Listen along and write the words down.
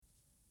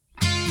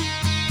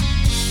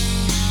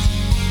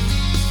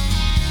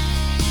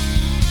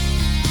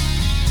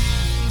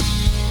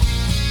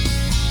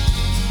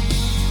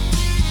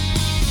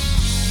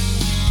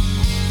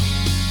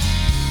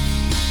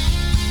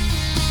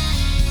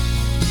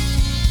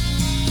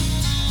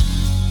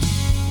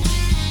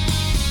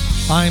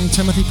I'm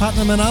Timothy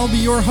Putnam, and I'll be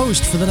your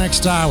host for the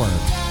next hour.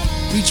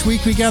 Each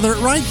week we gather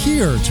right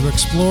here to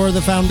explore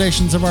the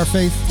foundations of our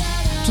faith,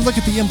 to look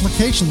at the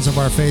implications of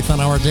our faith on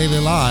our daily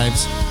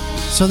lives,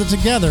 so that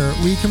together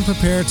we can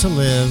prepare to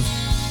live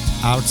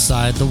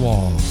outside the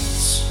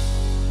walls.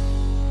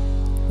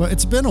 Well,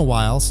 it's been a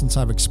while since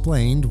I've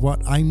explained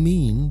what I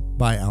mean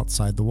by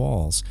outside the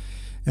walls.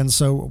 And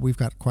so we've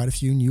got quite a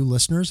few new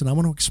listeners, and I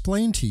want to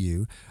explain to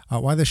you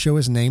why the show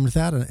is named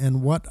that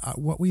and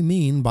what we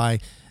mean by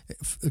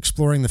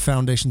exploring the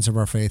foundations of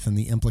our faith and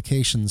the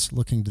implications,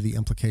 looking to the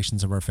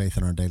implications of our faith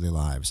in our daily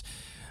lives.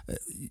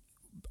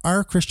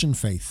 Our Christian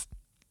faith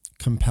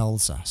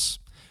compels us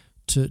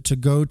to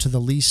go to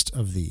the least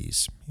of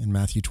these. In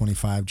Matthew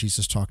 25,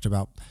 Jesus talked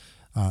about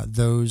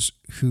those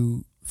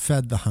who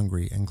fed the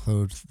hungry and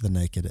clothed the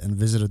naked and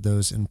visited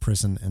those in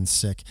prison and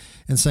sick,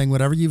 and saying,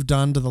 whatever you've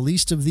done to the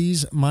least of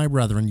these, my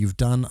brethren, you've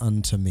done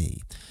unto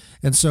me.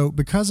 And so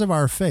because of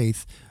our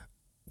faith,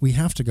 we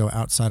have to go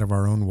outside of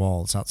our own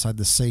walls, outside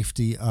the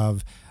safety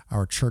of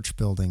our church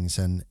buildings,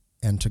 and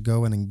to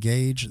go and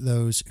engage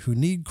those who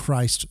need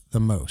Christ the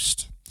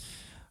most.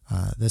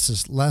 This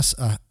is less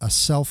a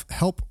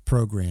self-help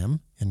program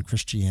in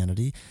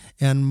Christianity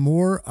and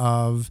more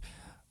of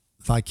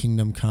thy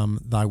kingdom come,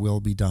 thy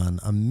will be done,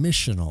 a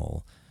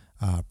missional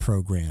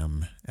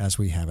program as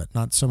we have it.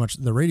 Not so much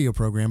the radio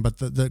program, but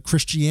the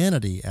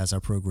Christianity as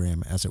a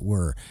program, as it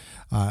were.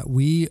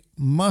 We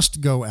must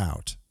go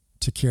out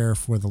to care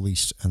for the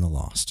least and the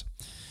lost.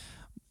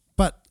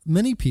 But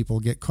many people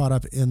get caught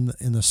up in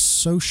the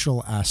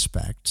social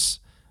aspects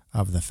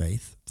of the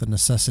faith, the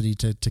necessity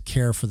to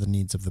care for the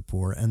needs of the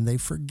poor, and they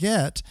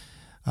forget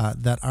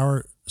that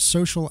our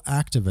social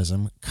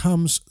activism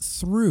comes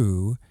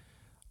through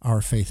our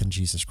faith in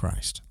Jesus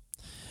Christ.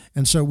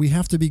 And so we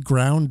have to be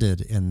grounded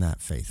in that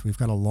faith. We've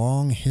got a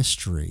long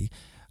history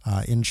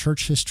in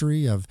church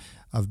history of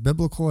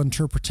biblical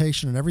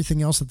interpretation and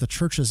everything else that the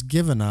church has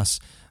given us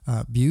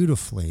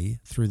beautifully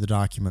through the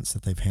documents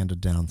that they've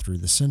handed down through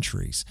the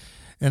centuries.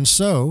 And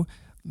so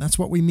that's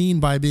what we mean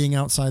by being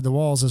outside the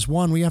walls. Is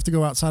one, we have to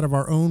go outside of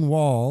our own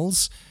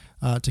walls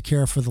to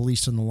care for the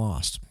least and the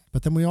lost.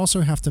 But then we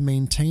also have to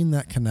maintain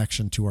that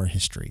connection to our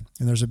history.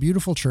 And there's a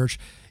beautiful church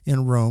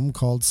in Rome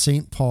called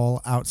St.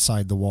 Paul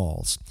Outside the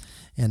Walls.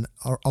 And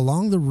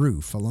along the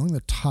roof, along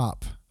the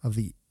top of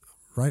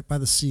right by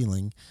the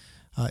ceiling,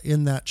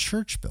 in that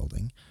church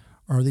building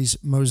are these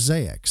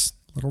mosaics,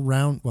 little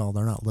round, well,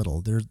 they're not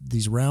little, they're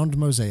these round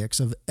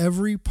mosaics of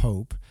every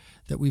pope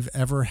that we've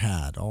ever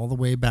had, all the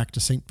way back to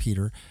St.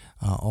 Peter,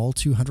 all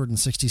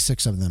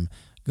 266 of them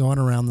going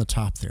around the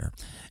top there.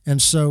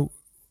 And so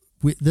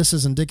this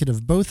is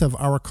indicative both of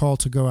our call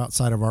to go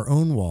outside of our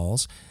own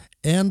walls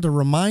and a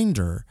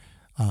reminder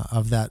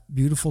of that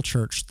beautiful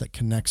church that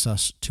connects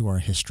us to our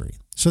history.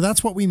 So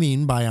that's what we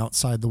mean by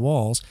outside the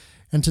walls.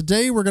 And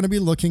today we're going to be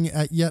looking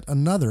at yet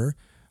another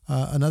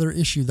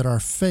issue that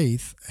our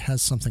faith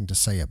has something to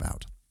say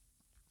about.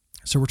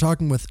 So we're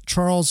talking with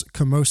Charles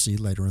Camosy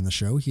later in the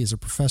show. He is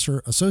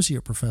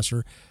associate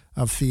professor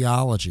of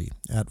theology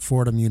at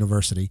Fordham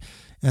University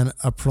and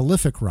a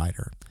prolific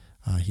writer.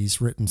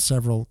 He's written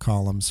several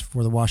columns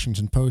for the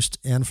Washington Post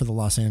and for the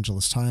Los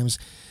Angeles Times.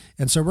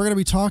 And so we're going to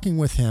be talking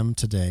with him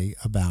today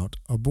about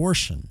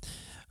abortion,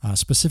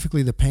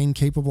 specifically the Pain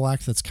Capable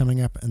Act that's coming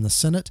up in the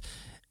Senate,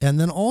 and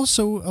then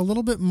also a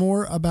little bit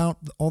more about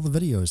all the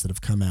videos that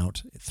have come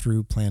out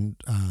through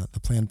the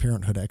Planned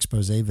Parenthood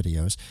expose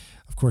videos.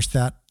 Of course,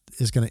 that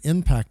is going to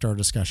impact our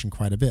discussion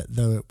quite a bit.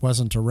 Though it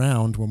wasn't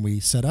around when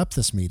we set up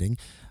this meeting,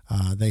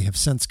 they have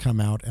since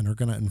come out and are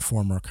going to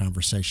inform our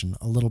conversation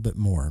a little bit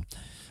more.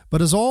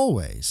 But as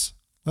always,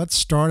 let's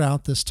start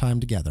out this time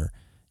together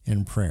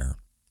in prayer.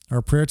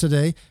 Our prayer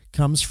today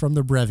comes from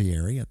the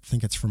breviary. I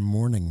think it's from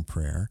morning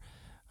prayer,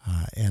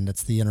 and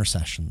it's the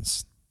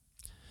intercessions.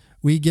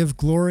 We give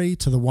glory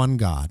to the one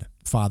God,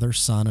 Father,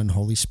 Son, and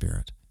Holy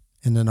Spirit.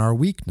 And in our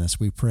weakness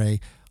we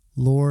pray,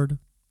 Lord,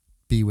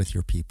 be with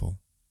your people.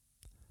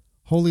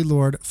 Holy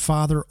Lord,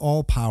 Father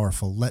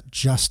all-powerful, let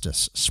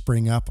justice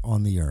spring up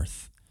on the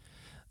earth.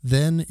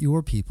 Then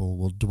your people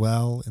will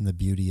dwell in the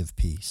beauty of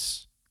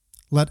peace.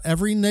 Let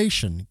every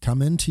nation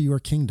come into your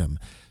kingdom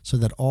so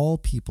that all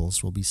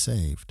peoples will be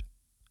saved.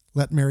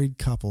 Let married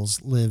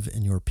couples live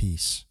in your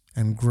peace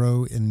and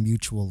grow in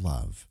mutual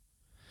love.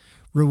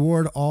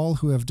 Reward all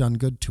who have done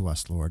good to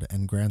us, Lord,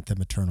 and grant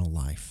them eternal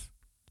life.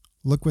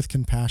 Look with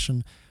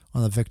compassion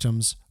on the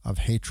victims of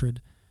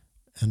hatred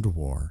and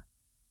war.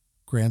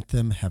 Grant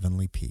them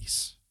heavenly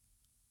peace.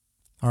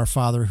 Our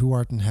Father, who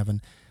art in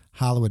heaven,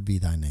 hallowed be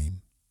thy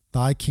name.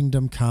 Thy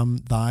kingdom come,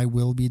 thy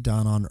will be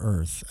done on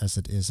earth as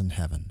it is in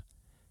heaven.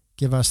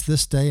 Give us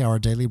this day our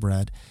daily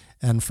bread,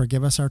 and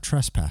forgive us our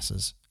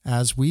trespasses,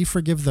 as we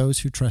forgive those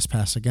who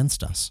trespass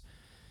against us.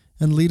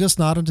 And lead us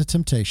not into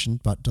temptation,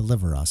 but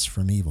deliver us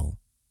from evil.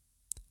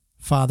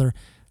 Father,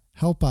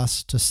 help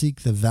us to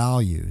seek the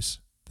values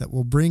that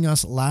will bring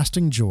us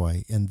lasting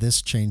joy in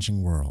this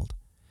changing world.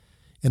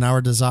 In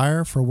our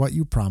desire for what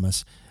you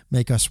promise,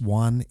 make us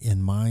one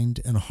in mind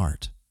and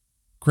heart.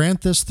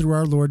 Grant this through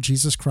our Lord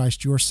Jesus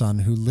Christ, your Son,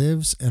 who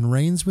lives and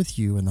reigns with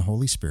you in the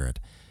Holy Spirit,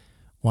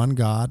 one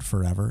God,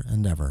 forever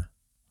and ever.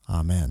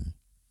 Amen.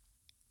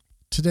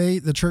 Today,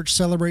 the Church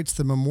celebrates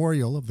the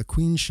memorial of the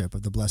queenship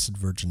of the Blessed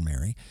Virgin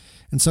Mary,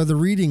 and so the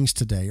readings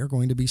today are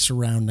going to be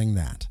surrounding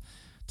that.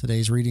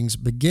 Today's readings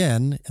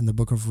begin in the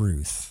book of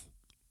Ruth.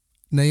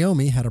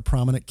 Naomi had a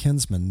prominent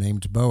kinsman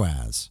named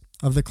Boaz,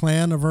 of the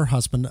clan of her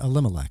husband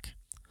Elimelech.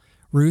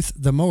 Ruth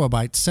the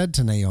Moabite said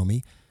to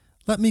Naomi,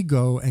 "Let me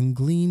go and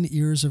glean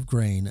ears of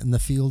grain in the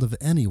field of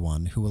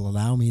anyone who will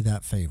allow me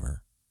that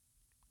favor."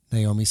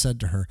 Naomi said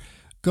to her,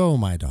 "Go,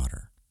 my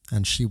daughter,"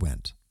 and she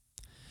went.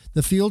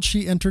 The field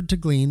she entered to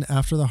glean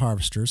after the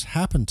harvesters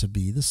happened to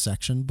be the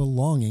section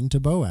belonging to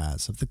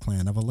Boaz of the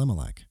clan of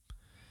Elimelech.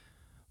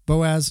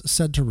 Boaz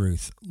said to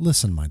Ruth,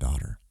 "Listen, my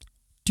daughter,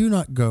 do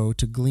not go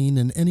to glean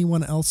in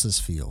anyone else's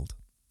field.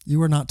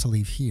 You are not to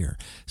leave here.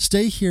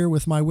 Stay here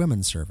with my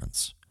women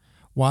servants.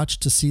 Watch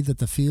to see that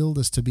the field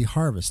is to be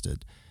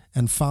harvested,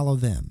 and follow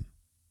them.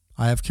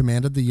 I have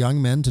commanded the young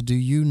men to do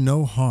you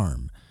no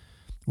harm.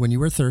 When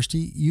you are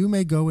thirsty, you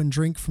may go and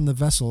drink from the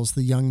vessels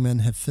the young men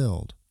have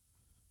filled."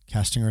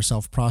 Casting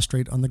herself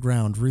prostrate on the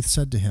ground, Ruth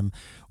said to him,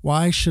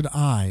 "Why should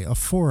I, a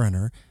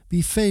foreigner,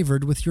 be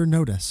favored with your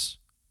notice?"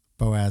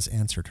 Boaz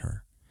answered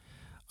her,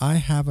 "I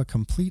have a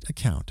complete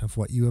account of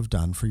what you have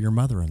done for your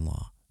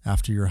mother-in-law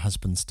after your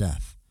husband's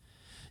death.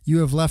 You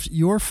have left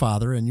your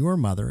father and your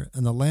mother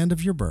and the land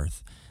of your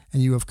birth,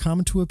 and you have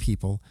come to a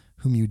people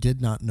whom you did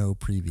not know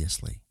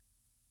previously."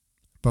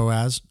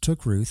 Boaz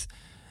took Ruth,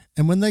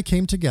 and when they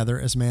came together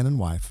as man and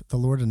wife, the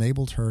Lord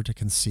enabled her to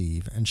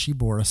conceive, and she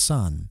bore a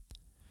son.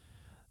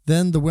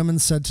 Then the women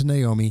said to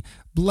Naomi,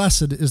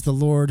 "Blessed is the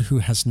Lord who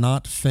has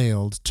not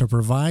failed to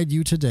provide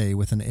you today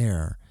with an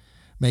heir.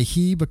 May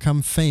he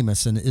become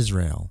famous in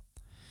Israel.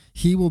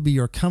 He will be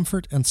your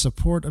comfort and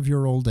support of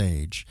your old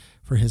age,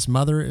 for his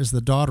mother is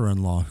the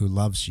daughter-in-law who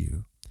loves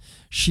you.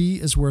 She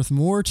is worth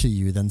more to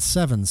you than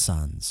 7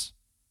 sons."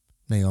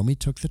 Naomi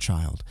took the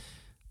child,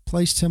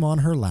 placed him on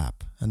her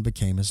lap, and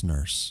became his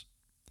nurse.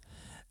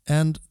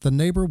 And the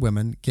neighbor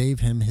women gave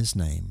him his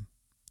name.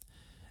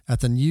 At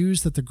the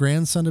news that the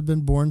grandson had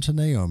been born to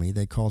Naomi,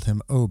 they called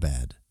him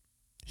Obed.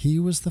 He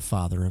was the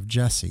father of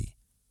Jesse,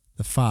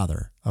 the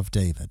father of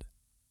David.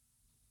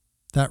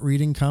 That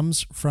reading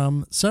comes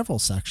from several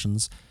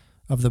sections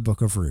of the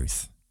book of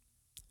Ruth.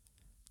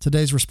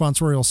 Today's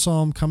responsorial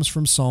psalm comes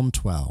from Psalm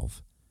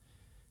 12.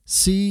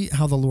 "See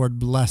how the Lord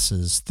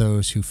blesses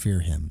those who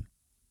fear him.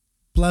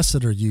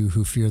 Blessed are you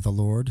who fear the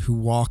Lord, who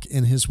walk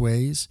in his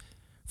ways,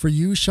 for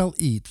you shall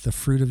eat the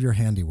fruit of your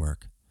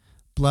handiwork.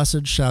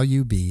 Blessed shall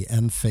you be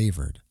and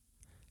favored.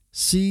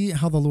 See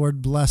how the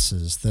Lord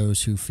blesses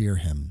those who fear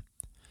him.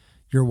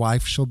 Your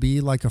wife shall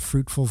be like a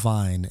fruitful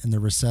vine in the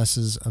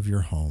recesses of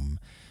your home,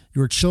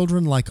 your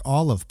children like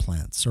olive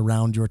plants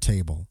around your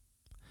table.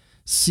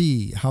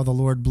 See how the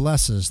Lord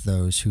blesses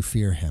those who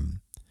fear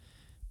him.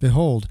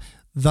 Behold,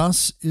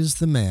 thus is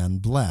the man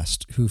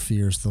blessed who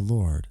fears the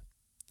Lord.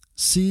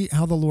 See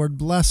how the Lord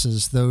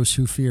blesses those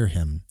who fear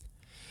him.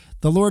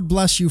 The Lord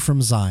bless you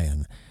from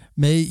Zion.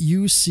 May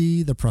you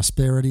see the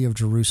prosperity of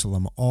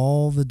Jerusalem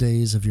all the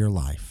days of your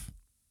life.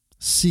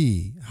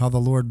 See how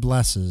the Lord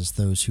blesses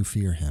those who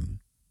fear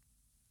him."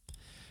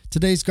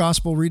 Today's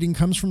gospel reading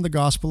comes from the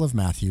Gospel of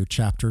Matthew,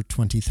 chapter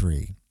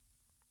 23.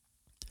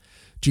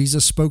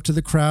 Jesus spoke to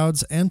the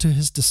crowds and to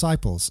his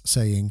disciples,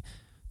 saying,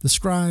 "The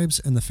scribes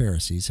and the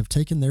Pharisees have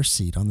taken their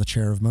seat on the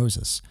chair of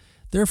Moses.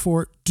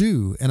 Therefore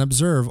do and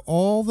observe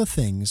all the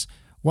things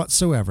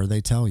whatsoever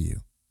they tell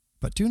you.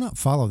 But do not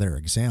follow their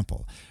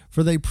example,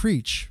 for they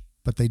preach,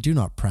 but they do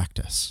not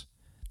practice.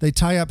 They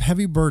tie up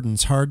heavy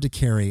burdens hard to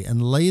carry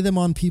and lay them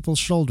on people's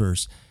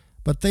shoulders,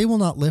 but they will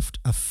not lift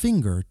a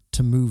finger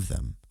to move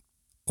them.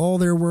 All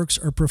their works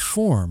are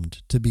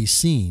performed to be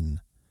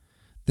seen.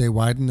 They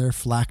widen their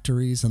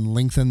phylacteries and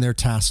lengthen their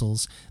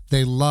tassels.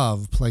 They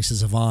love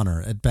places of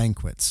honor at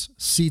banquets,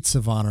 seats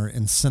of honor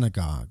in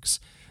synagogues,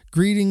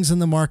 greetings in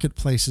the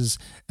marketplaces,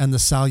 and the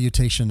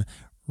salutation,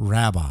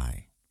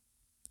 'Rabbi.'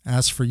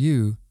 As for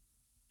you,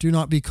 do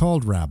not be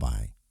called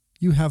Rabbi.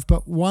 You have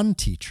but one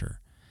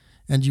teacher,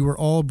 and you are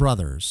all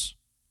brothers.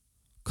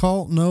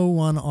 Call no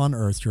one on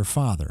earth your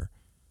father.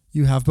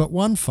 You have but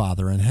one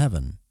Father in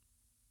heaven.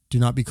 Do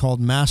not be called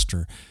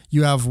Master.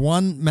 You have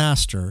one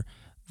Master,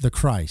 the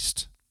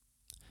Christ.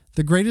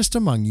 The greatest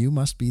among you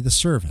must be the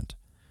servant.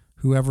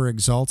 Whoever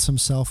exalts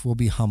himself will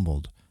be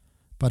humbled,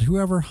 but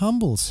whoever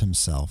humbles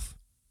himself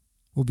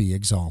will be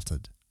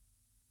exalted."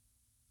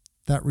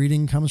 That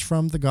reading comes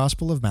from the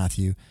Gospel of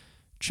Matthew,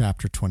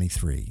 chapter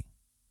 23.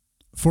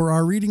 For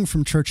our reading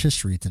from church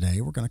history today,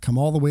 we're going to come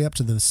all the way up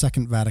to the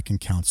Second Vatican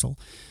Council,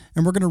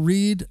 and we're going to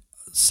read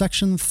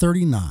section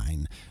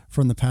 39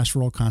 from the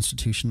Pastoral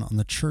Constitution on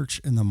the Church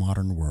in the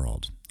Modern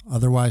World,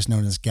 otherwise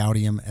known as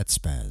Gaudium et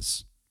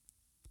Spes.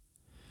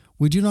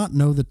 "We do not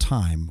know the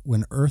time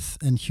when earth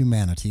and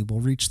humanity will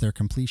reach their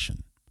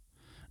completion,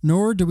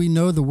 nor do we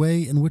know the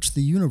way in which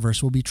the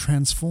universe will be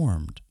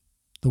transformed.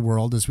 The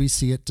world as we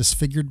see it,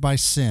 disfigured by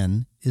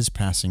sin, is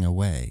passing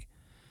away.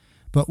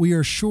 but we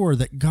are sure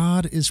that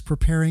God is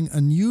preparing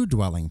a new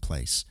dwelling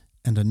place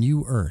and a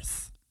new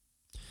earth.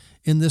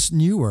 In this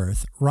new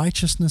earth,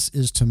 righteousness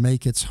is to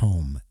make its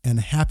home, and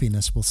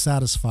happiness will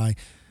satisfy,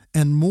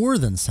 and more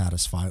than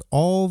satisfy,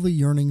 all the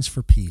yearnings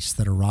for peace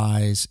that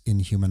arise in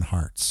human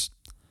hearts.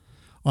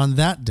 On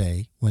that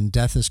day, when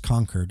death is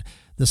conquered,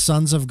 the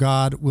sons of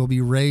God will be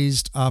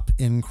raised up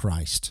in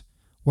Christ.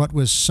 What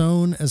was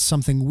sown as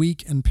something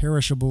weak and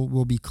perishable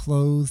will be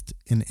clothed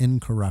in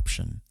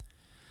incorruption.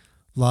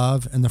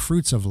 Love and the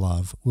fruits of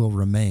love will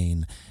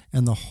remain,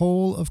 and the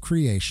whole of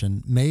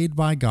creation, made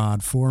by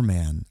God for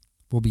man,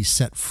 will be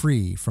set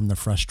free from the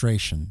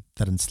frustration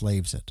that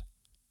enslaves it.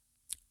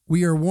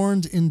 We are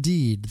warned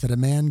indeed that a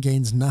man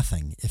gains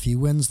nothing if he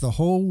wins the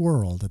whole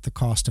world at the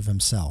cost of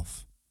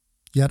himself.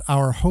 Yet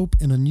our hope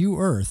in a new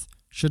earth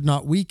should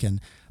not weaken,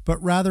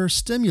 but rather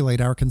stimulate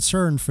our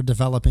concern for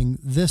developing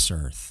this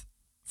earth.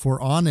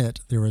 For on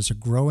it there is a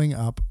growing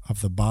up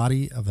of the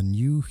body of a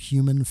new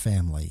human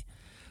family,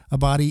 a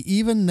body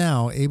even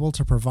now able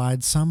to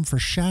provide some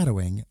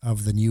foreshadowing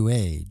of the new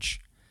age.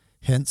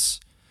 Hence,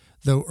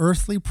 though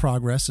earthly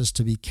progress is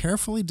to be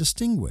carefully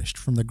distinguished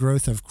from the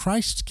growth of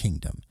Christ's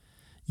kingdom,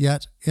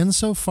 yet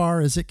insofar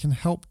as it can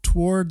help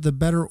toward the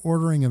better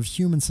ordering of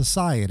human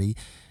society,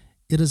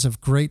 it is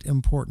of great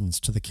importance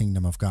to the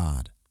kingdom of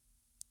God.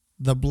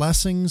 The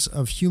blessings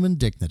of human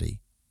dignity,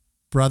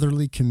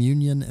 brotherly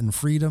communion and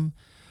freedom,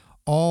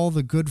 all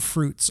the good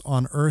fruits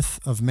on earth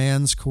of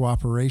man's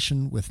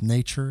cooperation with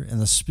nature and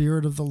the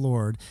Spirit of the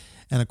Lord,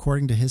 and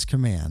according to his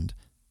command,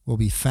 will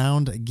be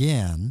found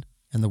again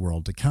in the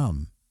world to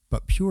come,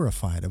 but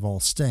purified of all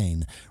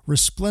stain,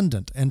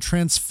 resplendent and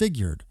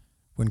transfigured,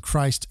 when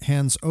Christ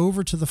hands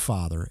over to the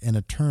Father an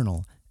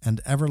eternal and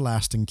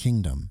everlasting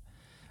kingdom,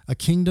 a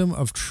kingdom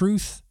of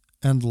truth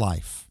and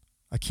life,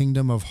 a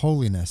kingdom of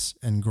holiness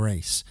and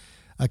grace,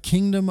 a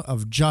kingdom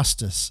of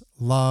justice,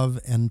 love,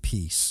 and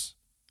peace.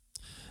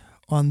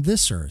 On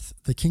this earth,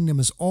 the kingdom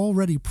is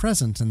already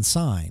present in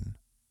sign.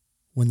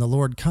 When the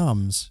Lord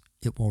comes,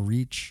 it will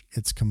reach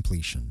its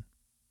completion.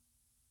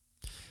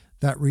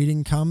 That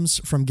reading comes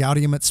from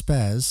Gaudium et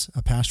Spes,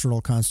 a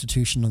pastoral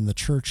constitution on the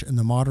Church in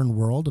the modern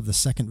world of the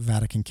Second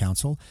Vatican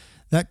Council.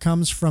 That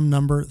comes from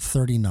number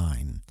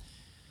 39.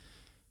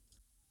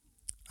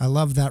 I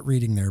love that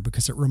reading there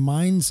because it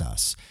reminds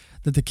us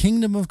that the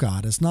kingdom of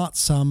God is not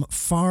some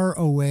far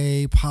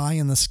away, pie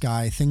in the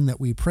sky thing that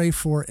we pray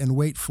for and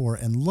wait for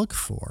and look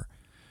for.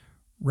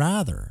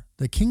 Rather,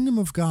 the kingdom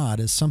of God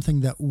is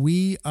something that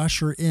we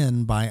usher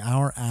in by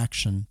our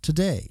action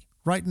today,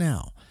 right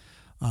now,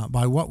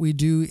 by what we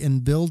do in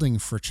building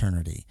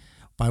fraternity,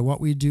 by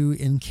what we do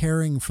in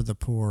caring for the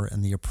poor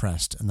and the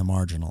oppressed and the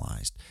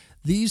marginalized.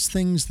 These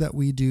things that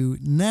we do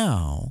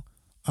now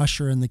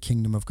usher in the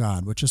kingdom of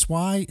God, which is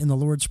why in the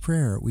Lord's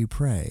Prayer we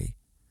pray,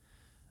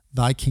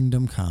 "Thy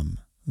kingdom come,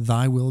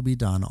 thy will be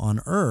done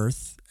on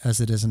earth as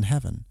it is in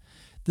heaven."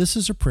 This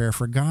is a prayer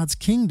for God's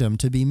kingdom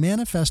to be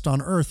manifest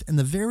on earth in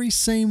the very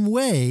same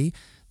way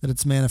that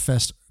it's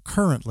manifest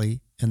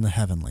currently in the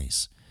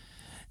heavenlies.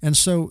 And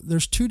so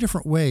there's two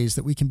different ways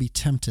that we can be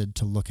tempted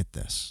to look at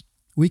this.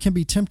 We can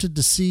be tempted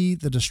to see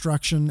the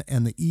destruction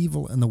and the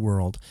evil in the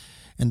world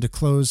and to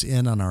close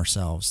in on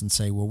ourselves and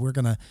say, well, we're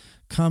going to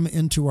come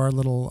into our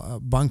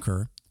little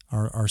bunker,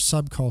 our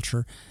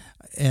subculture,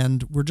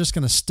 and we're just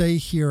going to stay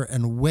here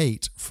and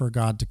wait for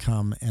God to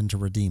come and to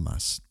redeem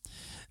us.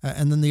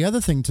 And then the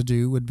other thing to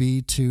do would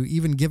be to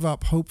even give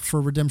up hope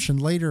for redemption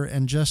later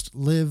and just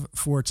live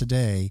for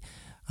today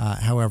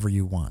however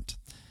you want.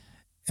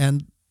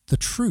 And the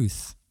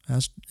truth,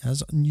 as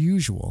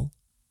unusual,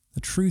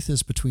 the truth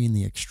is between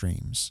the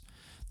extremes.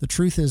 The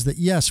truth is that,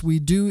 yes, we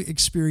do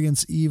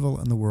experience evil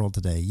in the world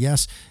today.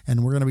 Yes,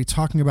 and we're going to be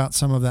talking about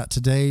some of that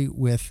today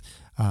with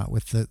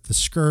the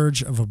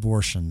scourge of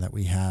abortion that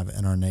we have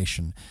in our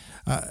nation.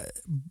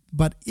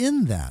 But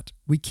in that,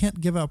 we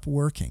can't give up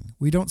working.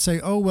 We don't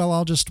say, oh, well,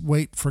 I'll just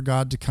wait for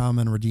God to come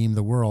and redeem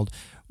the world.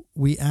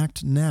 We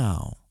act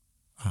now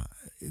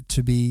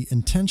to be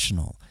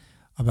intentional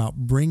about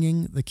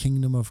bringing the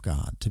kingdom of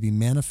God to be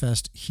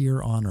manifest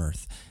here on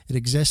earth. It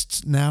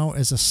exists now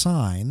as a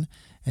sign,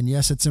 and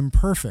yes, it's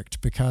imperfect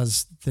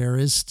because there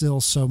is still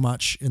so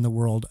much in the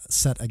world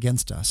set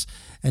against us.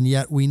 And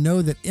yet we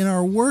know that in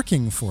our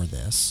working for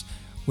this,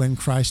 when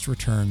Christ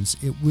returns,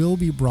 it will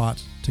be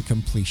brought to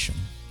completion.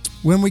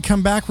 When we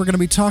come back, we're going to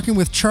be talking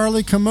with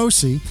Charlie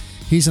Camosy.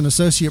 He's an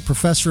associate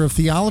professor of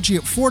theology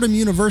at Fordham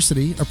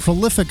University, a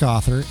prolific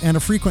author, and a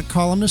frequent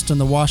columnist in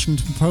the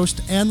Washington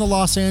Post and the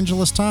Los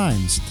Angeles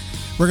Times.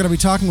 We're going to be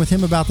talking with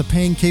him about the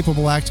Pain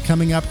Capable Act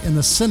coming up in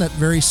the Senate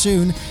very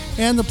soon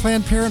and the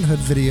Planned Parenthood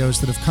videos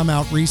that have come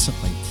out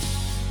recently.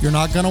 You're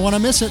not going to want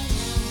to miss it.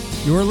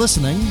 You're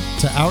listening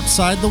to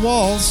Outside the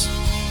Walls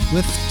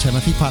with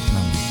Timothy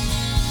Putnam.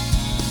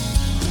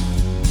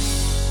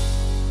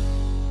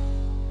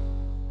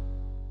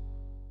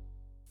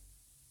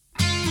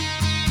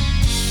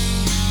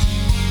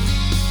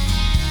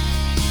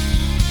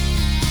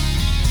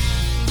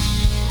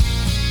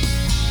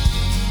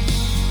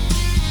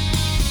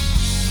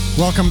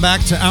 Welcome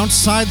back to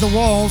Outside the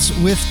Walls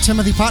with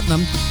Timothy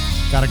Putnam.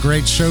 Got a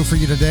great show for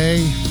you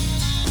today.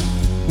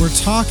 We're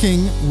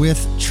talking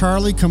with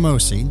Charlie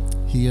Camosy.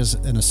 He is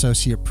an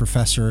associate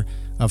professor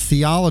of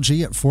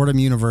theology at Fordham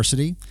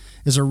University,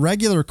 is a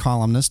regular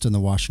columnist in the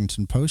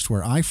Washington Post,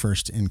 where I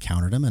first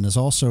encountered him, and has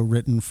also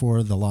written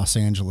for the Los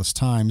Angeles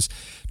Times.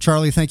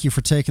 Charlie, thank you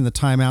for taking the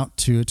time out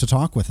to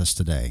talk with us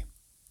today.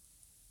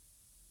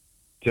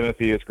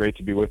 Timothy, it's great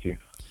to be with you.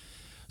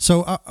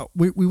 So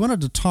we wanted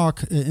to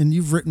talk, and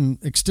you've written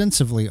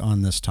extensively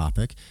on this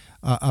topic,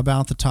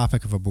 about the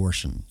topic of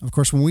abortion. Of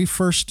course, when we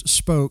first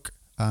spoke,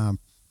 I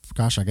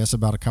guess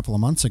about a couple of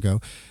months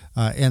ago,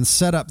 and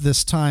set up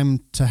this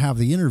time to have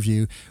the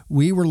interview,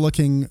 we were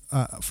looking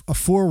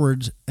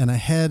forward and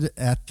ahead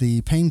at the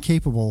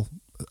pain-capable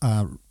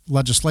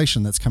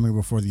legislation that's coming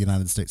before the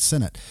United States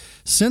Senate.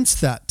 Since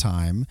that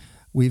time,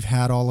 we've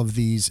had all of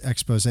these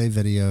expose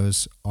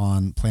videos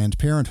on Planned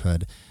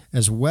Parenthood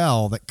as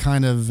well that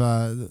kind of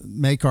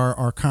make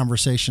our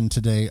conversation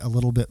today a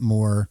little bit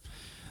more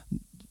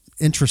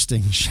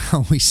interesting,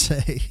 shall we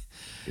say.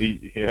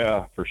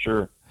 Yeah, for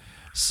sure.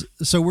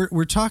 So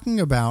we're talking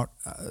about,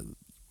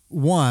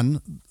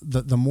 one,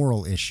 the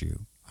moral issue.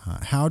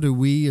 How do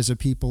we as a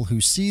people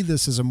who see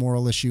this as a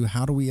moral issue,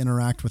 how do we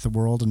interact with the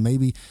world and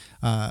maybe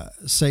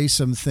say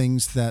some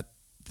things that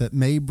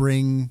may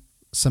bring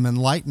some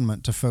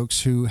enlightenment to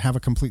folks who have a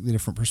completely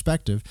different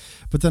perspective,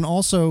 but then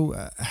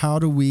also how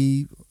do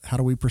we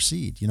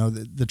proceed? You know,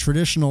 the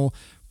traditional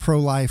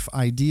pro-life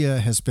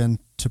idea has been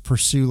to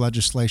pursue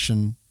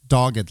legislation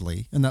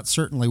doggedly, and that's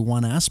certainly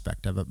one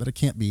aspect of it, but it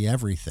can't be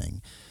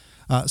everything.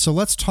 So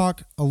let's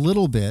talk a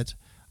little bit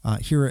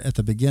here at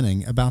the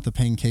beginning about the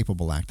Pain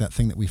Capable Act, that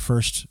thing that we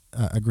first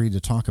agreed to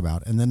talk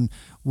about, and then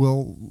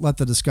we'll let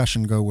the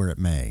discussion go where it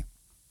may.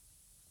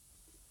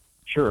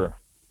 Sure.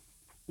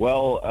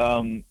 Well,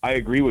 I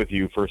agree with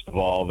you, first of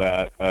all,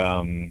 that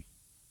the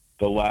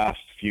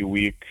last few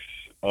weeks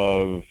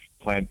of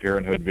Planned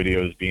Parenthood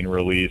videos being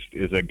released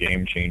is a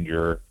game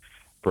changer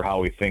for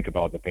how we think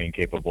about the Pain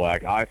Capable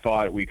Act. I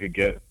thought we could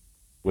get,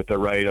 with the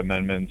right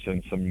amendments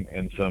and some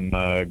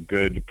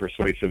good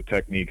persuasive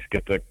techniques,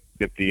 get the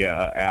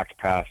act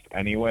passed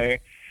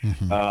anyway.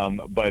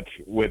 Mm-hmm. But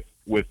with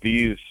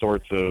these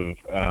sorts of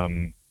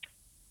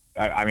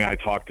I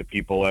talk to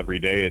people every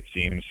day, it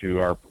seems, who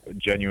are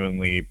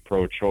genuinely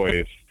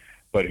pro-choice,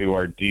 but who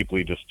are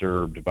deeply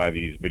disturbed by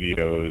these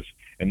videos,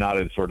 and not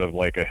in sort of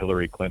like a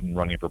Hillary Clinton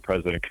running for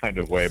president kind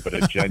of way, but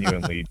a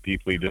genuinely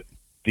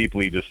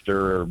deeply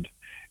disturbed,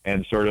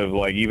 and sort of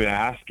like even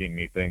asking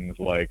me things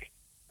like,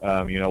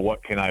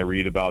 what can I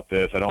read about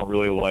this? I don't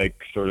really like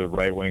sort of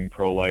right-wing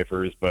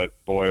pro-lifers, but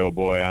boy, oh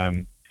boy,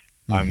 I'm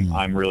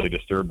really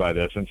disturbed by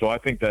this. And so I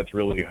think that's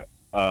really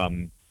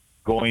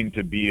going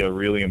to be a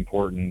really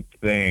important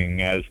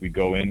thing as we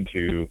go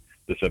into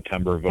the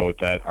September vote,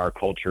 that our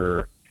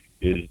culture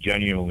is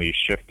genuinely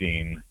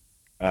shifting,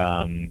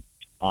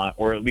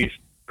 or at least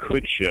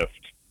could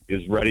shift,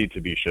 is ready to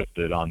be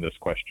shifted on this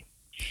question.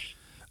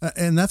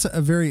 And that's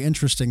a very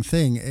interesting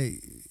thing.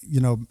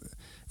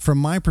 From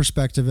my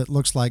perspective, it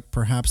looks like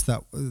perhaps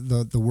that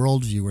the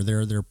worldview or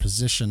their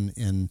position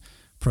in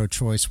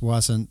pro-choice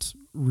wasn't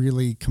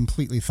really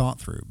completely thought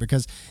through.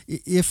 Because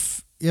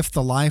if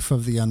the life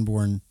of the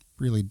unborn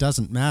really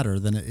doesn't matter,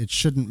 then it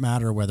shouldn't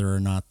matter whether or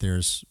not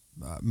there's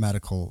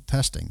medical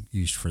testing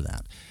used for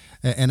that.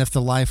 And if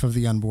the life of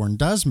the unborn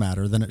does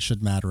matter, then it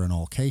should matter in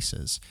all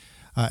cases.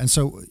 And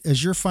so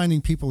as you're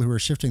finding people who are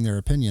shifting their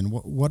opinion,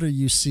 what are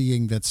you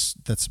seeing that's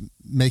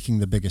making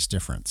the biggest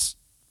difference?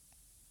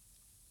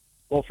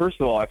 Well, first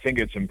of all, I think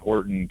it's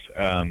important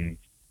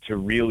to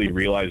really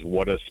realize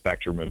what a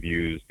spectrum of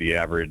views the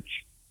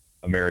average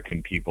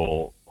American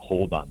people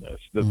hold on this.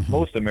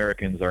 Most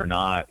Americans are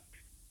not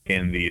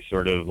in the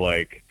sort of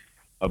like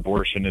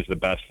abortion is the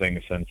best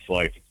thing since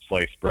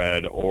sliced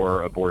bread,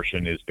 or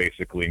abortion is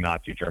basically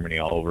Nazi Germany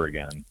all over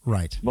again.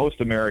 Right.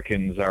 Most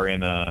Americans are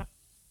in a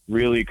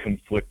really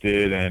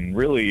conflicted and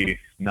really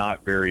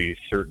not very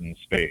certain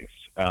space.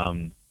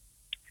 60%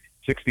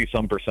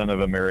 of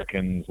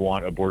Americans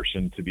want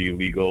abortion to be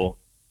legal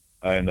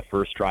in the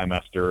first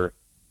trimester,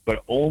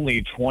 but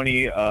only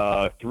 23%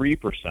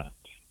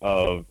 it's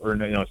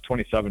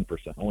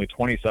 27%. Only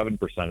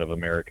 27% of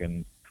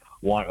Americans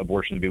want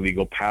abortion to be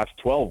legal past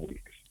 12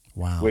 weeks.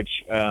 Wow.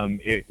 Which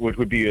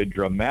would be a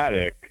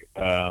dramatic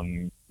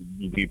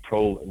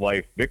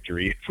pro-life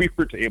victory if we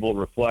were to able to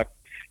reflect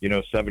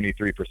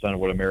 73% of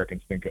what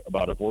Americans think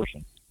about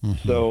abortion.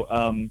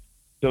 Mm-hmm.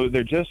 So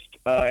they're just,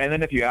 and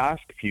then if you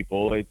ask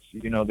people, it's,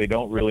 they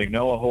don't really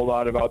know a whole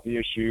lot about the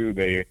issue.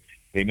 They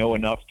know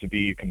enough to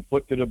be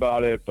conflicted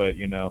about it, but,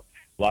 a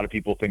lot of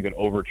people think that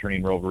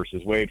overturning Roe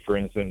versus Wade, for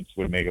instance,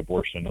 would make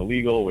abortion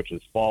illegal, which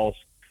is false.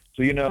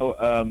 So,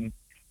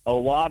 a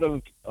lot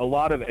of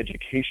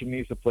education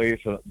needs to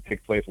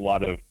take place. A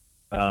lot of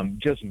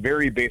just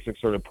very basic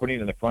sort of putting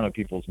it in the front of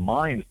people's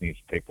minds needs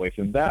to take place.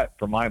 And that,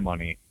 for my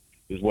money,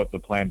 is what the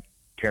Planned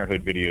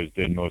Parenthood videos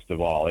did most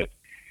of all.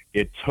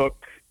 It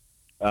took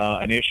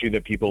an issue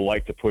that people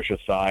like to push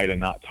aside and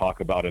not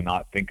talk about and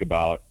not think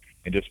about,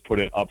 and just put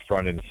it up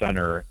front and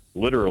center,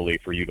 literally,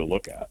 for you to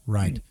look at.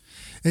 Right.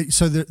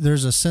 So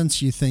there's a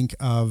sense, you think,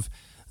 of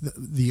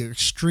the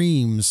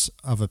extremes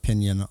of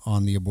opinion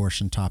on the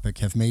abortion topic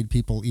have made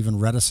people even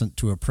reticent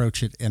to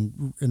approach it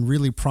and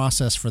really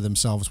process for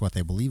themselves what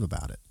they believe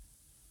about it.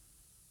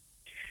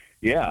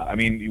 Yeah, I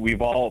mean,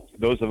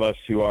 those of us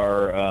who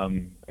are,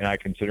 and I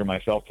consider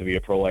myself to be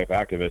a pro-life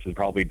activist, have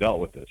probably dealt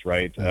with this,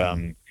 right?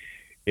 Mm-hmm.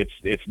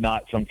 It's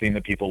not something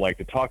that people like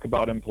to talk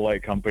about in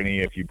polite company.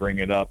 If you bring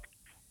it up,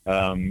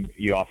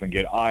 you often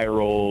get eye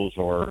rolls,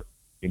 or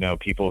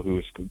people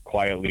who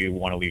quietly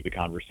want to leave the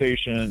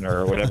conversation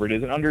or whatever it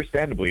is. And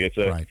understandably, it's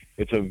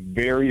a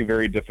very,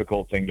 very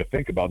difficult thing to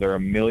think about. There are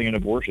 1 million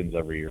abortions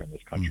every year in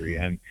this country,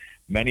 mm-hmm. and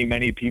many,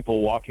 many people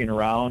walking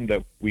around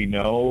that we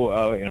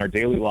know in our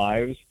daily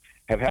lives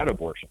have had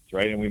abortions,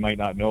 right? And we might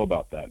not know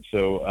about that.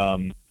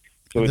 So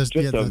it's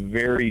just a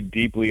very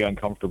deeply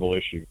uncomfortable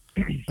issue.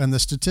 And the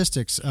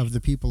statistics of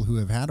the people who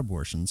have had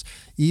abortions,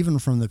 even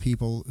from the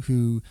people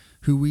who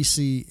we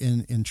see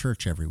in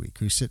church every week,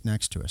 who sit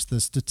next to us,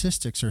 the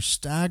statistics are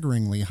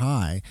staggeringly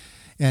high.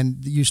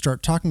 And you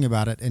start talking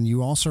about it, and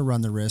you also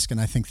run the risk,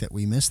 and I think that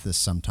we miss this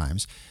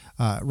sometimes,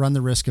 run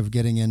the risk of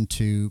getting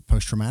into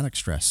post-traumatic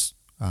stress,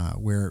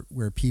 where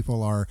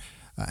people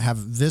have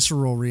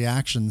visceral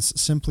reactions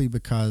simply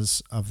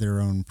because of their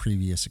own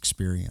previous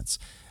experience.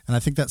 And I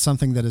think that's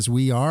something that, as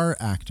we are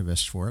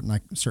activists for it, and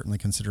I certainly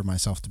consider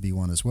myself to be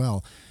one as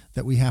well,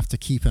 that we have to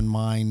keep in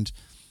mind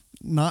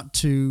not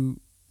to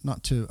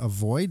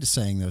avoid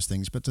saying those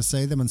things, but to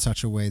say them in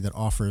such a way that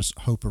offers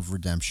hope of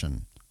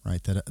redemption,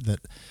 right?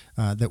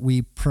 That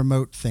we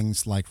promote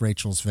things like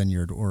Rachel's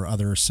Vineyard or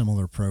other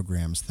similar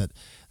programs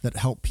that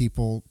help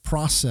people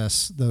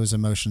process those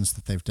emotions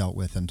that they've dealt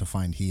with and to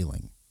find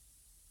healing.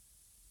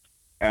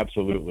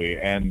 Absolutely.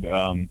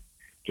 And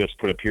just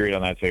put a period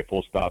on that, say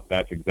full stop,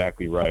 that's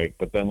exactly right.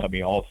 But then let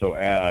me also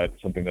add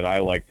something that I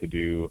like to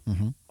do,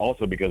 mm-hmm.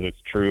 also because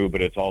it's true,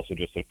 but it's also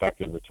just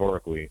effective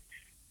rhetorically,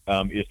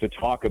 is to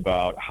talk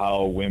about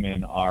how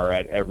women are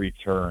at every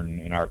turn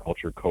in our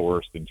culture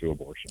coerced into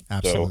abortion.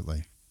 Absolutely.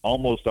 So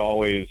almost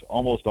always,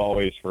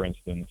 for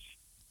instance,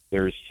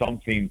 there's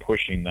something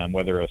pushing them,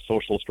 whether a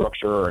social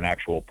structure or an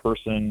actual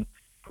person,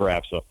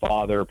 perhaps a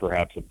father,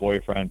 perhaps a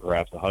boyfriend,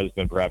 perhaps a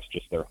husband, perhaps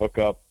just their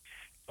hookup.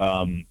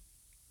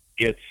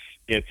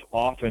 It's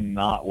often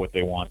not what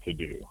they want to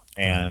do.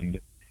 And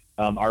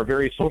our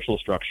very social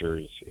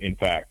structures, in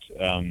fact,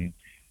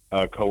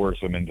 coerce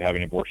women into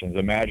having abortions.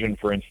 Imagine,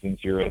 for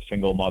instance, you're a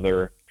single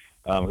mother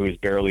who is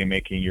barely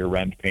making your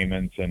rent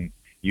payments, and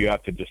you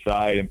have to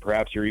decide, and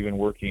perhaps you're even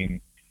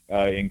working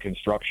in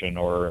construction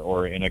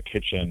or in a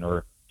kitchen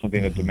or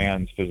something that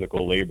demands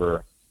physical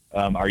labor.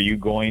 Are you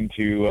going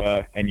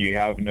to, and you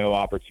have no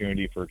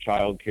opportunity for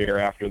childcare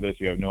after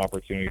this, you have no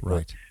opportunity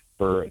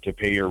to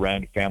pay your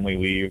rent, family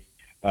leave.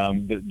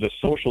 The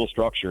social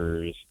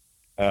structures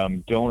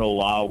don't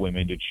allow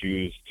women to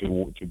choose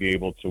to be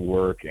able to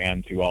work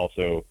and to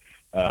also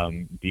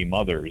be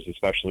mothers,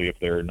 especially if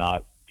they're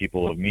not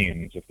people of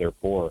means, if they're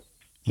poor.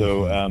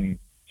 So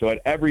so at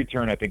every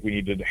turn, I think we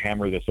need to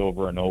hammer this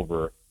over and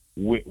over.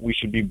 We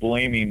should be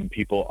blaming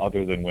people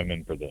other than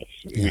women for this.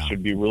 Yeah. We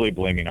should be really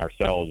blaming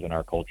ourselves and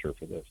our culture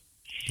for this.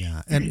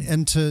 Yeah,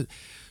 and to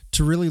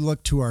really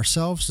look to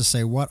ourselves to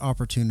say, what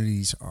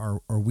opportunities are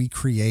we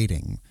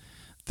creating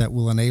that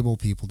will enable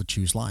people to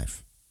choose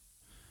life?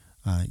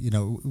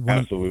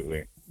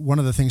 Absolutely. One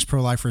of the things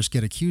pro-lifers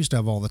get accused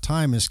of all the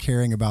time is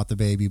caring about the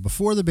baby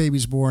before the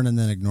baby's born and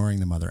then ignoring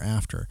the mother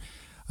after.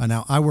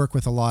 Now, I work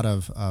with a lot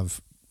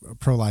of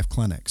pro-life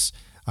clinics.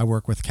 I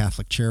work with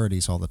Catholic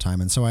Charities all the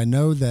time, and so I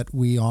know that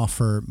we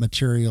offer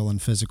material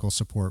and physical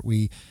support.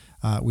 We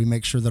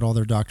make sure that all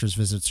their doctor's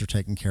visits are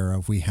taken care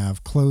of. We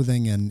have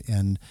clothing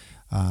and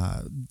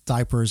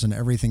diapers and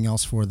everything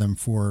else for them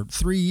for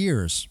 3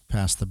 years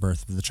past the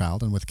birth of the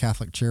child, and with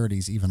Catholic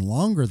Charities even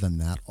longer than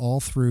that, all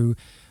through,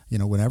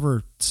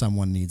 whenever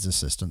someone needs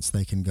assistance,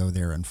 they can go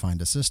there and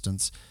find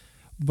assistance.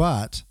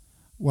 But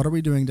what are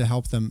we doing to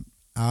help them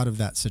out of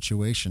that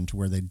situation to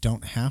where they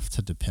don't have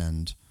to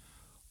depend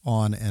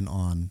on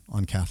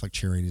Catholic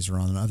Charities or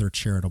on other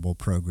charitable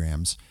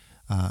programs,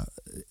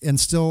 and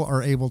still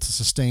are able to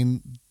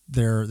sustain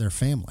their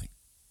family?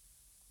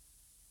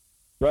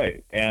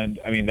 Right.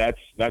 And I mean,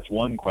 that's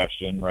one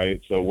question,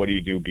 right? So what do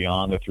you do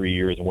beyond the 3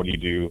 years, and what do you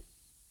do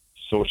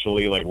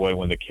socially? Like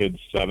when the kid's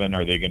 7, how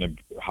are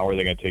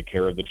they going to take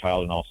care of the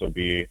child and also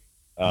be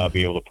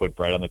able to put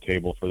bread on the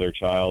table for their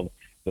child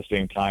at the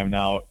same time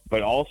now?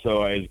 But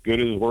also, as good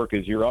as work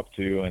as you're up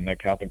to and that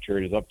Catholic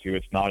Church is up to,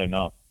 it's not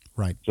enough.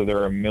 Right. So there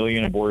are 1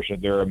 million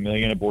abortions. There are 1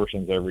 million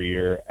abortions every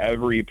year.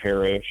 Every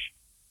parish,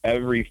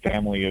 every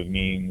family of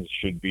means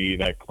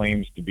that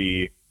claims to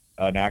be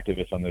an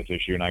activist on this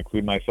issue, and I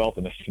include myself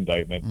in this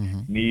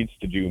indictment, needs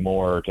to do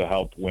more to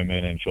help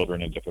women and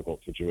children in difficult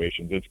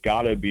situations. It's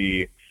got to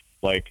be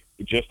like,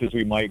 just as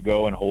we might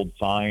go and hold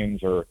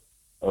signs or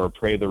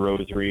pray the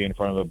rosary in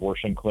front of an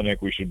abortion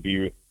clinic, we should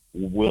be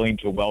willing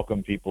to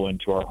welcome people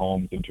into our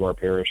homes, into our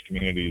parish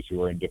communities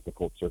who are in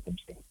difficult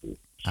circumstances.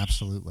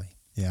 Absolutely.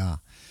 Yeah.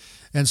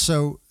 And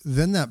so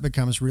then that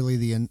becomes really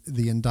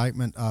the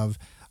indictment of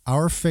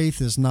our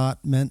faith is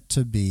not meant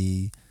to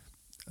be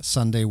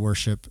Sunday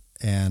worship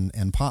and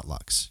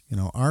potlucks.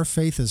 Our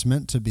faith is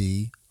meant to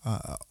be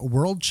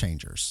world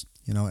changers.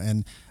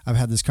 And I've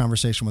had this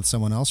conversation with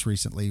someone else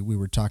recently. We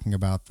were talking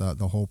about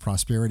the whole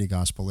prosperity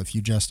gospel. If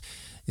you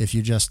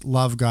just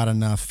love God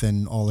enough,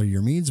 then all of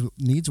your needs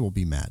will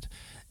be met.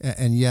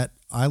 And yet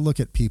I look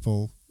at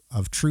people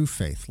of true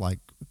faith, like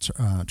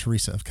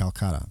Teresa of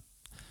Calcutta,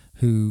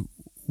 who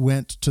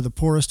went to the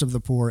poorest of the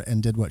poor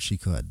and did what she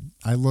could.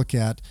 I look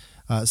at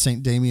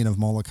Saint Damien of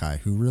Molokai,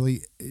 who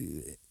really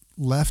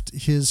left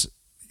his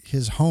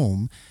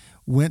home,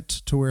 went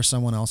to where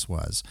someone else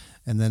was,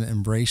 and then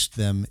embraced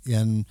them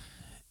in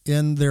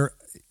their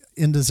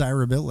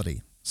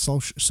indesirability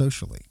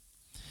socially.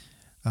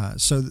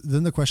 So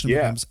then the question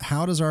becomes,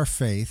 how does our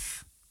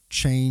faith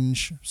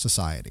change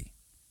society?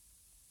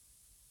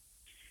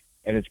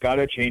 And it's got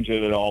to change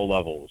it at all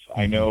levels.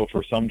 I know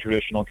for some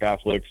traditional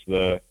Catholics,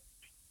 they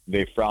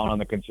frown on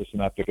the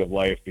consistent ethic of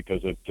life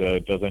because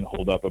it doesn't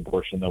hold up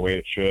abortion the way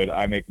it should.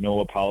 I make no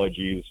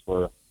apologies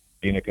for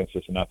being a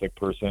consistent ethic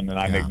person, and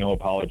I make no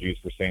apologies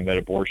for saying that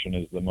abortion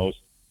is the most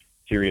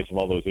serious of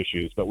all those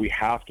issues. But we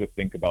have to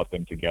think about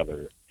them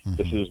together.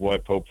 This is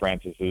what Pope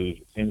Francis's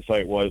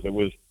insight was. It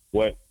was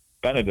what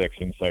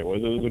Benedict's insight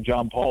was. It was what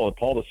Paul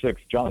VI,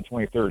 John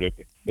 23rd.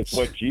 It's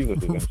what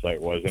Jesus'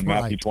 insight was in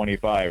Matthew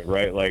 25,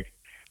 right? Like,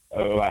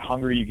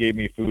 hungry you gave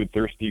me food,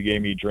 thirsty you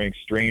gave me drink,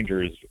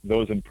 strangers,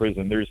 those in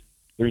prison. There's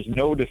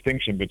no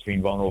distinction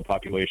between vulnerable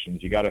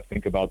populations. You got to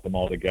think about them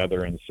all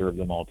together and serve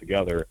them all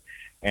together.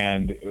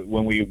 And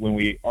when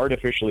we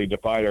artificially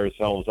divide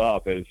ourselves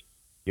up as,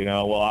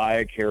 well,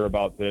 I care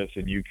about this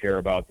and you care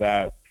about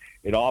that,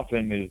 it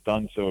often is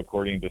done so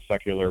according to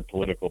secular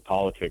political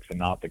politics and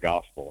not the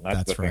gospel. And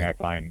that's the thing I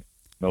find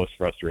most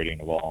frustrating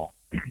of all.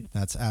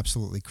 That's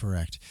absolutely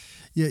correct.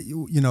 Yeah,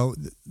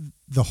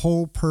 the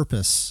whole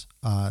purpose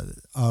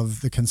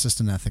of the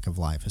consistent ethic of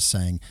life is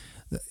saying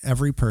that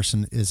every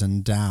person is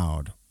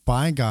endowed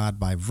by God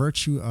by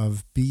virtue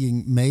of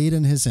being made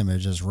in his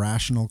image as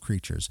rational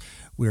creatures.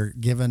 We're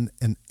given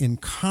an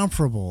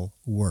incomparable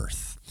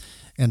worth.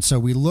 And so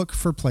we look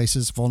for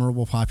places,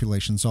 vulnerable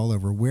populations all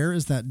over. Where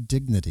is that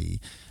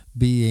dignity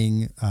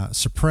being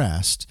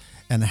suppressed?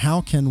 And how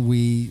can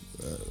we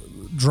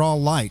draw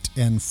light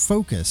and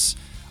focus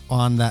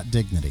on that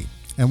dignity?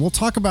 And we'll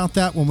talk about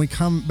that when we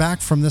come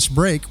back from this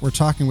break. We're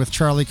talking with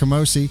Charlie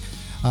Camosy,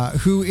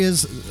 who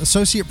is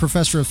Associate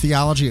Professor of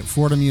Theology at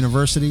Fordham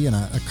University and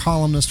a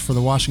columnist for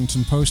the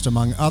Washington Post,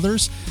 among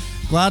others.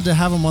 Glad to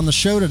have him on the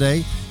show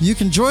today. You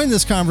can join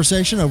this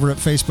conversation over at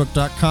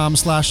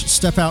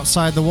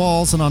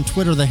facebook.com/stepoutsideTheWalls, and on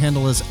Twitter the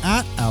handle is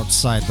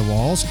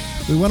 @OutsideTheWalls.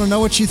 We want to know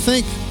what you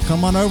think.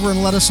 Come on over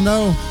and let us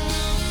know.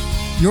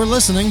 You're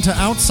listening to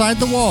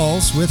Outside the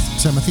Walls with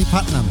Timothy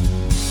Putnam.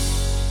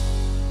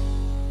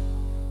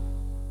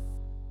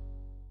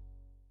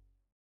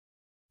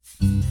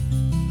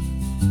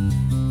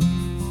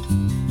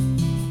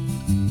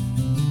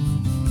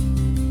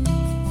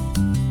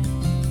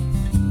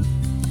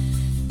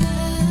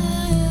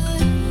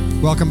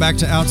 Welcome back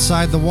to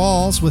Outside the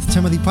Walls with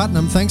Timothy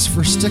Putnam. Thanks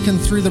for sticking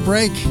through the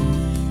break.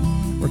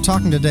 We're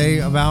talking today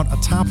about a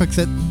topic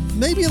that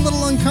may be a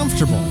little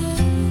uncomfortable,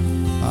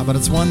 but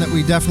it's one that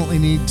we definitely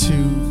need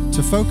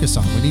to focus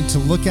on. We need to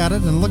look at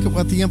it and look at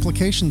what the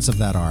implications of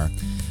that are.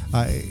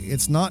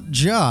 It's not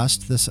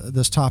just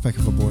this topic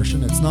of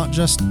abortion. It's not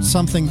just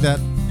something that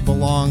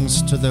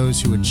belongs to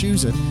those who would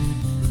choose it.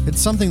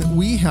 It's something that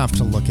we have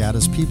to look at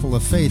as people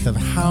of faith, of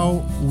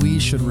how we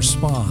should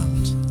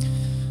respond.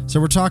 So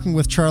we're talking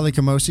with Charlie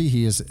Camosy.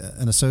 He is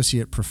an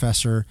associate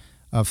professor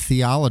of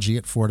theology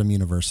at Fordham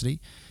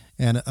University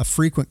and a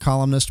frequent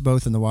columnist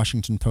both in the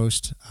Washington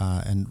Post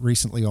and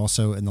recently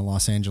also in the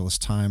Los Angeles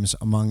Times,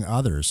 among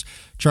others.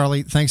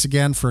 Charlie, thanks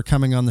again for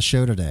coming on the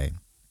show today.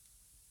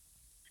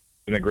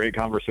 Been a great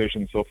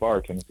conversation so far,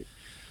 Timothy.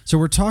 So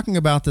we're talking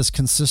about this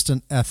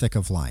consistent ethic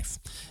of life.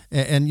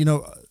 And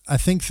I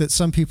think that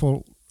some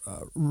people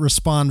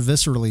respond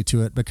viscerally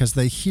to it because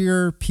they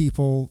hear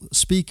people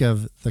speak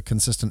of the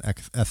consistent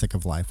ethic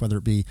of life, whether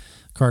it be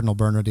Cardinal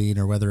Bernardine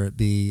or whether it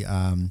be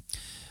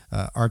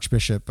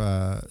Archbishop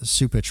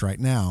Supich right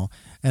now,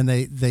 and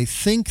they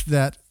think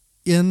that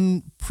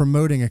in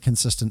promoting a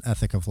consistent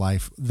ethic of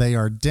life, they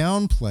are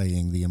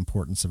downplaying the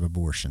importance of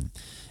abortion.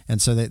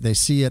 And so they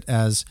see it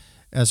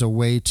as a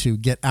way to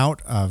get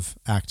out of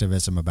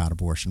activism about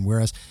abortion.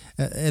 Whereas,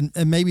 and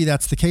maybe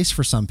that's the case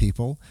for some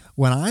people.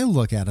 When I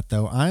look at it,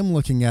 though, I'm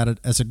looking at it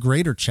as a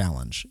greater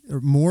challenge,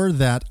 more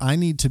that I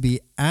need to be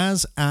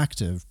as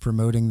active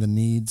promoting the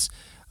needs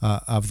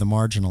of the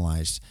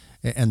marginalized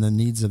and the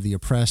needs of the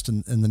oppressed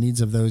and the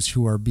needs of those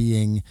who are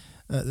being,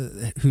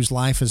 whose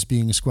life is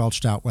being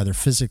squelched out, whether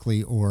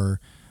physically or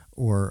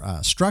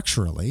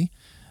structurally,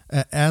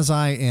 as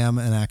I am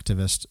an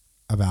activist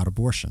about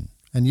abortion.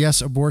 And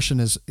yes, abortion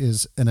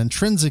is an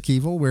intrinsic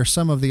evil, where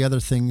some of the other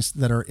things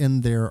that are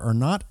in there are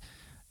not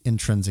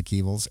intrinsic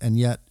evils, and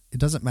yet it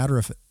doesn't matter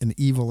if an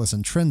evil is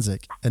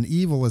intrinsic. An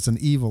evil is an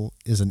evil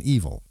is an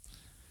evil.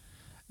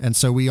 And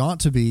so we ought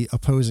to be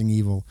opposing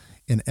evil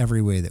in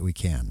every way that we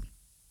can.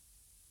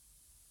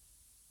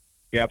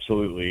 Yeah,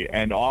 absolutely.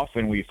 And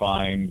often we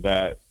find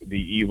that the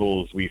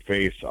evils we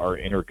face are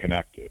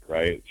interconnected,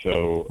 right?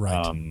 So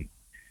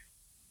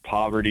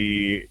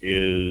poverty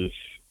is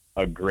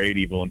a great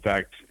evil. In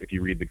fact, if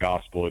you read the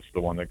gospel, it's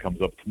the one that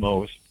comes up the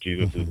most.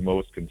 Jesus is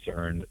most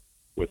concerned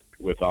with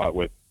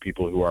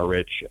people who are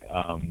rich,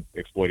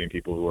 exploiting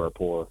people who are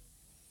poor.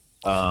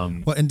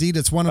 Well, indeed,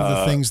 it's one of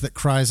the things that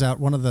cries out,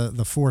 one of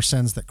the four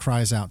sins that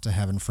cries out to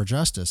heaven for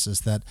justice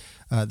is that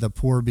the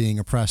poor being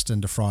oppressed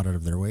and defrauded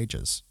of their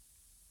wages.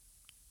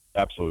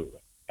 Absolutely.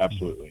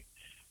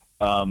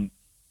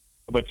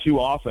 But too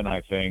often,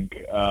 I think,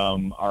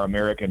 our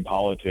American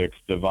politics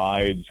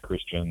divides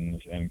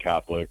Christians and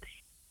Catholics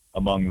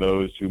among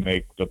those who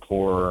make the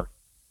poor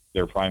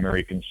their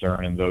primary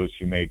concern and those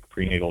who make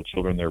prenatal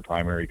children their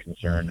primary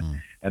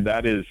concern. And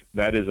that is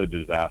a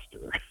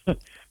disaster.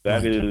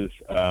 That is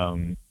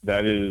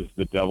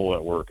the devil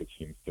at work, it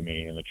seems to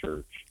me, in the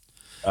church.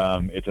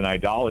 It's an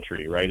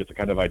idolatry, right? It's a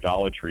kind of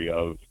idolatry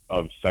of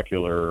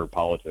secular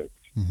politics.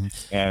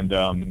 And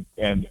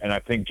I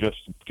think, just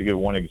to give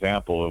one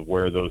example of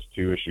where those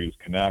two issues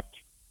connect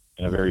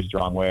in a very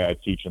strong way, I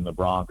teach in the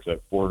Bronx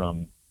at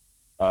Fordham.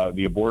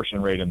 The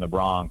abortion rate in the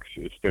Bronx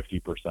is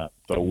 50%.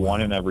 So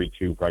 1 in every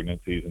 2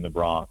 pregnancies in the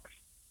Bronx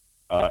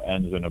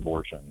ends in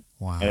abortion.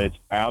 Wow. And it's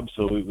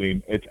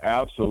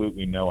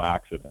absolutely no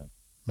accident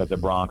that the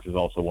Bronx is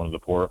also one of the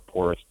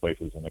poorest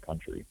places in the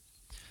country.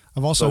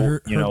 I've also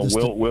heard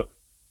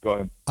go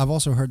ahead. I've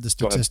also heard the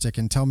statistic,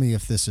 and tell me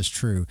if this is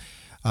true,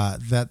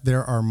 that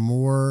there are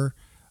more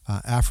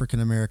African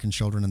American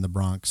children in the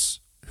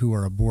Bronx who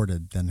are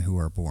aborted than who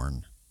are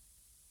born.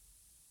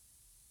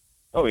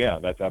 Oh yeah,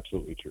 that's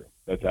absolutely true.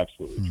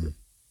 True.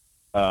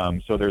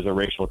 So there's a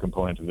racial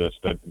component to this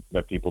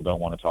that people don't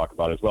want to talk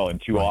about as well. And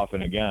too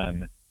often,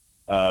 again,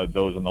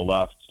 those on the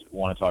left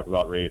want to talk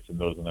about race, and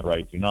those on the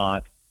right do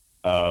not.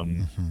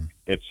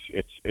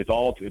 It's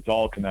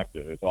all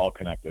connected. It's all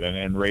connected,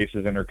 and race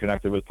is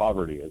interconnected with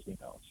poverty, as we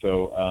know.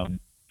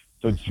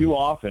 So too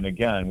often,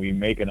 again, we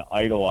make an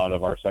idol out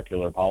of our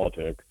secular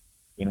politics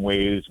in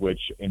ways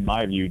which, in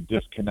my view,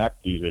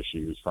 disconnect these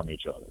issues from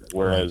each other.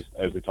 Whereas,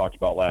 as we talked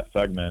about last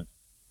segment,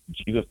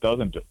 Jesus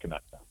doesn't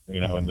disconnect them.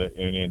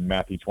 In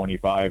Matthew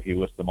 25, he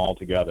lists them all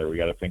together. We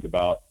got to think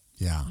about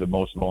the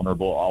most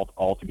vulnerable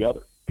all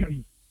together.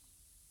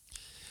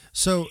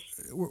 So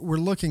we're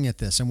looking at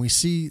this, and we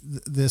see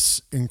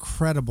this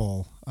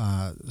incredible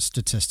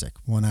statistic,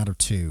 1 out of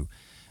 2.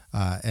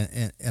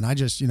 And I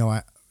just,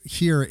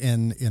 here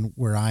in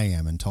where I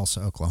am in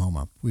Tulsa,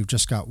 Oklahoma, we've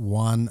just got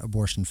 1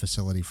 abortion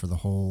facility for the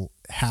whole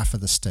half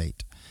of the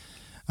state.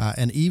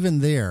 And even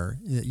there,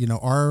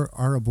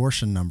 our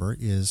abortion number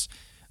is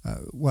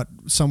what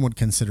some would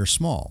consider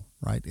small,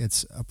 right?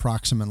 It's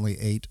approximately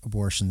 8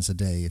 abortions a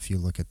day if you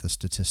look at the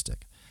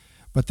statistic.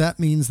 But that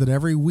means that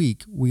every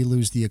week we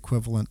lose the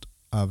equivalent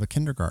of a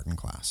kindergarten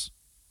class.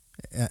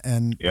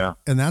 And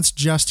that's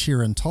just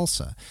here in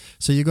Tulsa.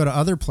 So you go to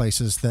other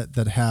places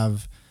that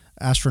have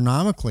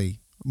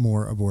astronomically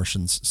more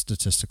abortions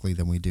statistically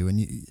than we do.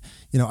 And,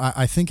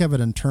 I think of it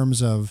in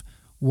terms of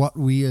what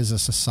we as a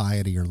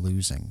society are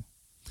losing.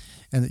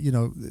 And,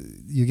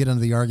 you get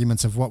into the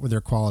arguments of what would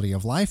their quality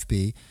of life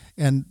be.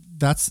 And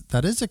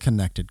that is a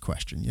connected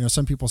question.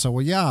 Some people say,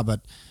 well, yeah,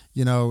 but,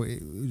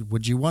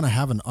 would you want to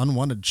have an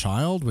unwanted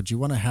child? Would you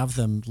want to have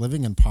them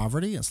living in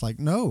poverty? It's like,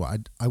 no,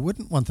 I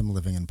wouldn't want them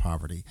living in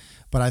poverty.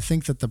 But I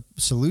think that the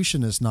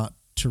solution is not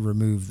to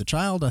remove the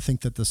child. I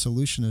think that the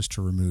solution is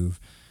to remove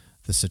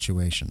the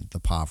situation, the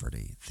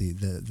poverty,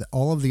 the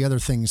all of the other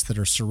things that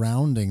are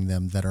surrounding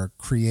them that are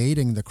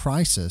creating the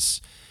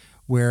crisis,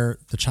 where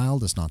the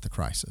child is not the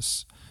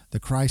crisis. The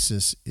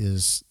crisis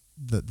is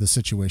the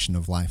situation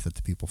of life that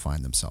the people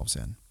find themselves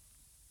in.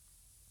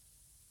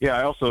 Yeah,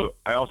 I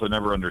also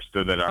never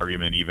understood that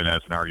argument, even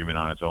as an argument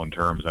on its own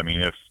terms. I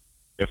mean,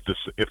 if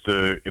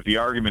the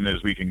argument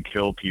is we can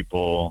kill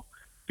people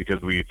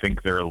because we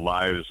think their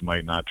lives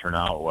might not turn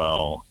out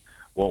well,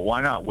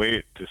 why not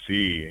wait to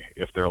see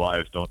if their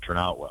lives don't turn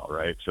out well,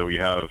 right? So we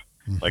have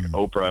like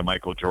Oprah and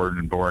Michael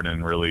Jordan born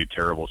in really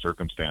terrible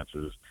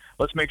circumstances.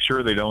 Let's make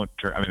sure they don't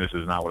turn. I mean, this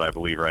is not what I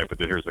believe, right? But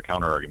here's the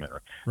counter argument.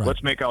 Right?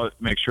 Let's make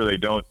sure they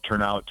don't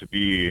turn out to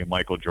be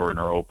Michael Jordan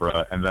or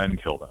Oprah, and then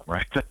kill them,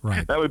 right?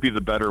 That would be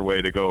the better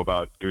way to go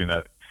about doing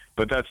that.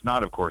 But that's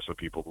not, of course, what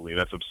people believe.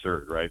 That's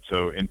absurd, right?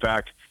 So, in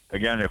fact,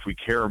 again, if we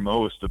care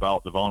most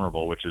about the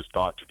vulnerable, which is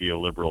thought to be a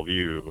liberal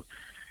view,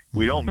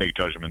 we don't make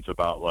judgments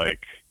about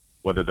like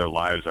whether their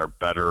lives are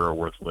better or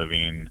worth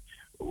living.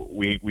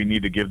 We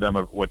need to give them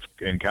what's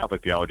in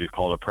Catholic theology is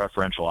called a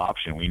preferential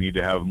option. We need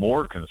to have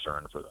more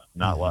concern for them,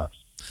 not less.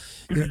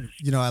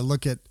 I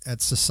look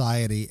at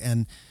society,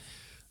 and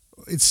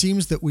it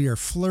seems that we are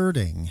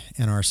flirting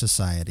in our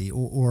society,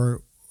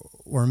 or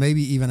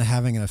maybe even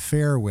having an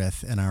affair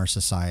with in our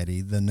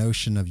society, the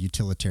notion of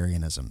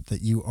utilitarianism,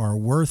 that you are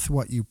worth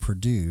what you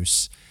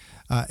produce.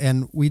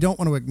 And we don't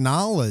want to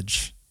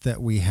acknowledge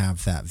that we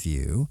have that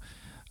view,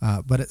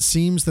 but it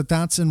seems that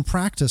that's in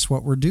practice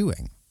what we're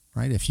doing.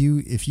 right? If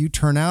you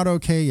turn out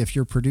okay, if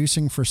you're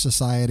producing for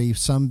society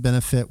some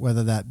benefit,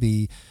 whether that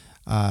be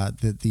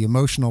the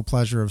emotional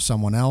pleasure of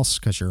someone else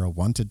because you're a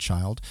wanted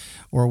child,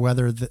 or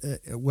whether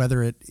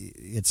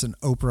it's an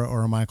Oprah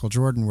or a Michael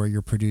Jordan where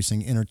you're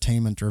producing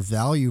entertainment or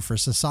value for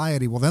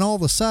society, well, then all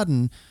of a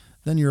sudden,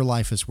 then your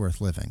life is worth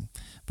living.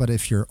 But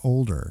if you're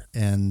older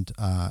and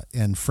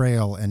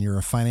frail and you're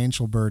a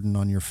financial burden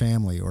on your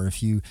family, or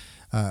if you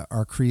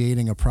are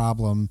creating a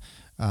problem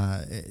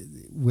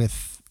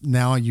with,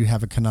 now you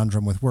have a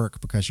conundrum with work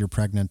because you're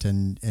pregnant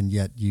and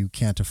yet you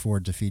can't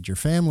afford to feed your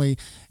family,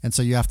 and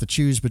so you have to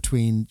choose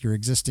between your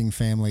existing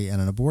family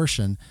and an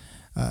abortion.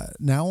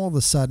 Now all of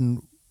a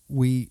sudden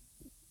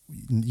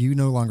you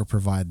no longer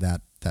provide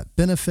that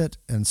benefit,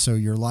 and so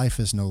your life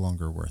is no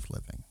longer worth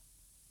living.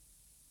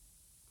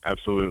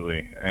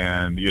 Absolutely.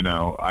 And,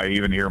 I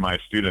even hear my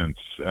students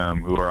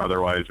who are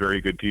otherwise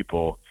very good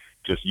people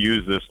just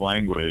use this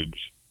language,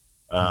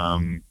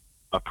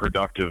 a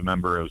productive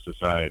member of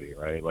society,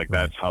 right? Like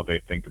that's how they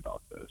think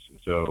about this.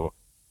 So,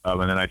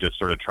 and then I just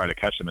sort of try to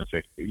catch them and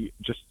say,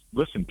 just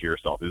listen to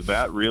yourself. Is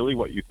that really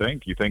what you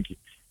think? You think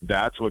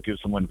that's what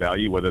gives someone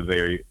value, whether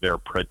they're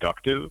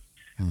productive?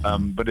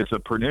 But it's a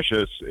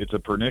pernicious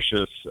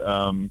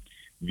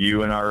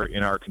view in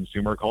our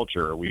consumer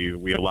culture.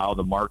 We allow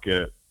the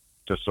market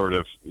to sort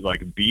of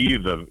like be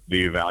the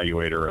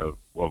evaluator of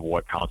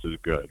what counts as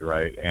good,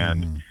 right?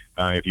 And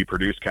if you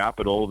produce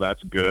capital,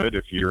 that's good.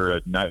 If you're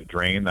a net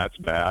drain, that's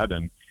bad,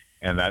 and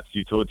that's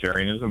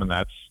utilitarianism, and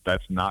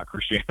that's not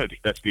Christianity.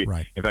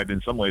 In fact,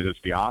 in some ways, it's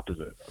the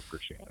opposite of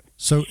Christianity.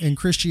 So in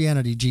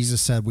Christianity,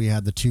 Jesus said we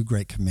had the two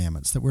great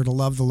commandments, that we're to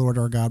love the Lord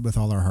our God with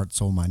all our heart,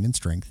 soul, mind, and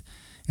strength,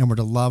 and we're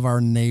to love our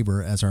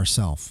neighbor as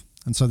ourself.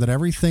 And so that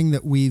everything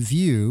that we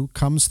view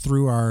comes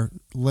through our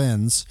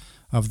lens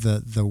of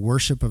the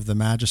worship of the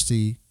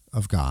majesty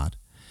of God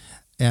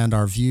and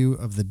our view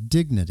of the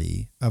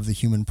dignity of the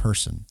human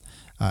person.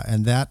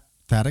 And that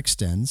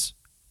extends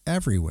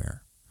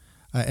everywhere.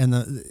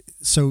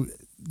 So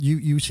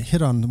you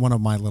hit on one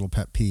of my little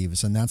pet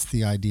peeves, and that's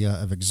the idea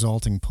of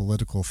exalting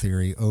political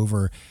theory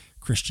over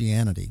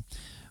Christianity.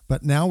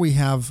 But now we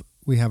have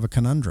a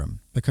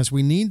conundrum, because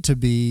we need to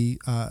be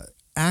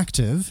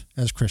active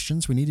as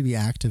Christians. We need to be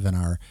active in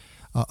our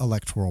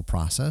electoral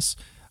process.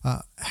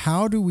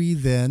 How do we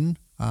then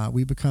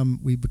we become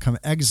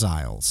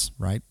exiles,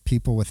 right?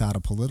 People without a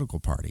political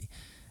party.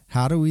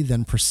 How do we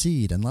then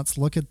proceed? And let's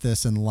look at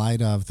this in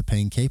light of the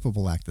Paying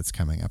Capable Act that's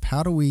coming up.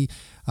 How do we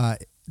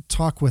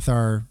talk with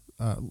our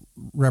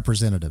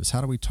representatives?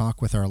 How do we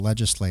talk with our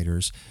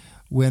legislators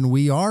when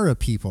we are a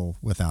people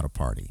without a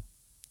party?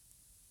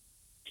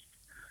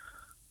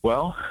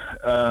 Well,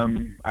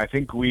 I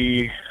think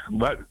we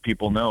let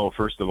people know,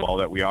 first of all,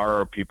 that we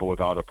are a people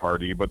without a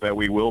party, but that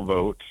we will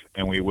vote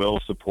and we will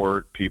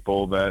support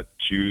people that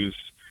choose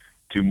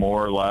to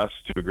more or less,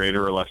 to a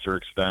greater or lesser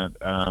extent,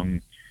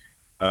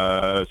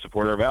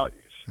 support our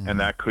values. And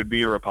that could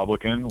be a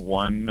Republican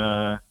one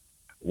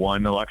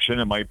election.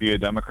 It might be a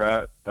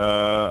Democrat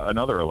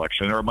another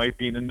election, or it might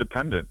be an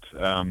independent.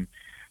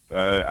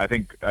 I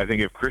think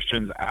if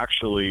Christians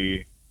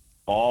actually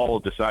all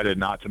decided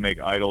not to make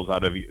idols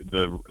out of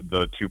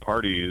the two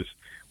parties,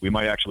 we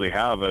might actually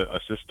have a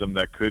system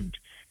that could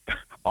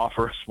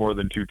offer us more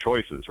than two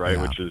choices, right?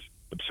 Yeah. Which is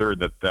absurd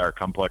that our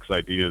complex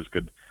ideas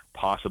could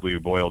possibly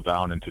boil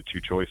down into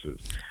two choices.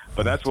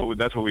 But that's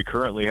what we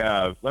currently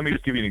have. Let me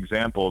just give you an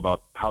example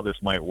about how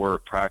this might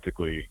work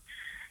practically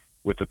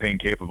with the Paying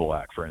Capable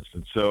Act, for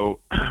instance. So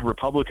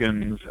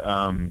Republicans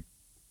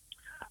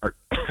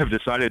have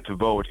decided to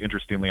vote,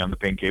 interestingly, on the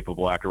Paying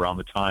Capable Act around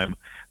the time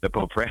that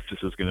Pope Francis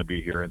is going to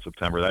be here in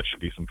September. That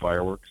should be some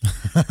fireworks.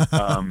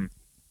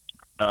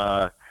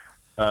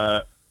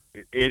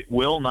 It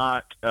will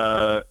not.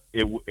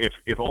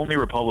 If only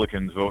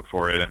Republicans vote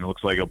for it, and it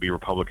looks like it'll be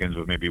Republicans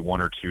with maybe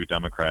one or two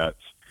Democrats.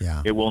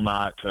 Yeah. It will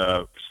not.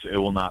 It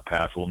will not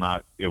pass.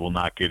 It will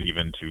not get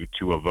even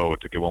to a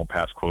vote. It won't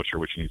pass cloture,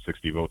 which you need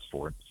 60 votes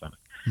for in the Senate.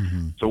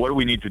 Mm-hmm. So what do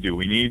we need to do?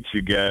 We need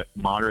to get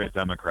moderate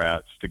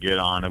Democrats to get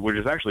on it, which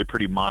is actually a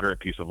pretty moderate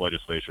piece of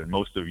legislation.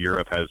 Most of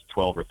Europe has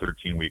 12 or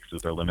 13 weeks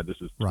as their limit.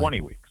 This is 20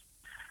 weeks.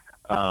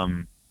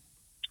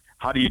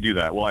 How do you do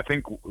that? Well, I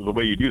think the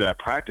way you do that,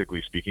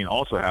 practically speaking,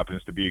 also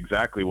happens to be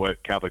exactly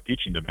what Catholic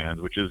teaching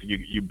demands, which is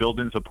you build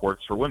in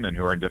supports for women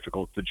who are in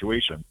difficult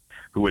situations,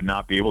 who would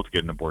not be able to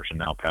get an abortion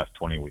now past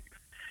 20 weeks.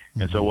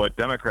 Mm-hmm. And so what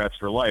Democrats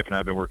for Life, and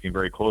I've been working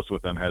very close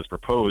with them, has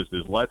proposed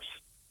is let's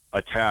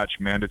attach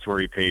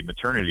mandatory paid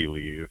maternity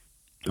leave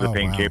to the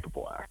Paying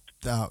Capable Act.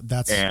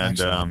 That's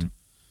excellent.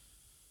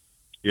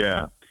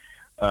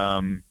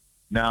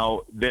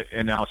 Now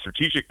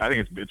strategic. I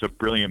think it's a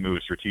brilliant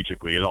move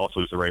strategically. It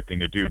also is the right thing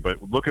to do.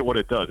 But look at what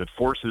it does. It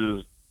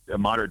forces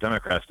moderate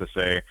Democrats to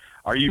say,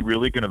 "Are you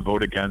really going to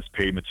vote against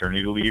paid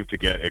maternity leave to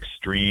get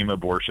extreme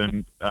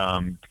abortion,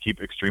 to keep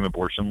extreme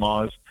abortion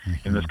laws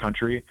in this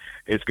country?"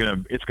 It's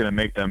going to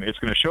make them. It's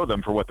going to show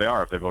them for what they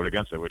are if they vote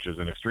against it, which is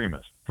an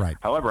extremist. Right.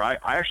 However, I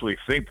actually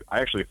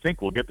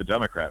think we'll get the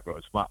Democrat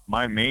votes.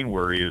 My main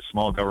worry is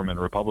small government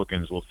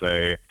Republicans will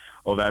say,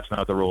 oh, that's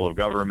not the role of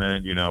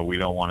government. We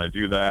don't want to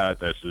do that.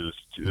 This is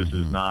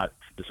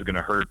going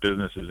to hurt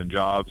businesses and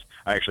jobs.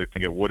 I actually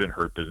think it wouldn't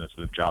hurt businesses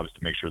and jobs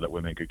to make sure that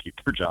women could keep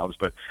their jobs.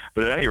 But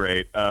at any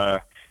rate,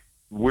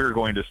 we're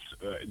going to,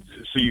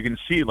 so you can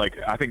see,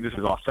 I think this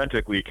is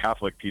authentically a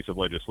Catholic piece of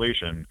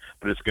legislation,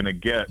 but it's going to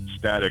get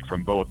static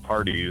from both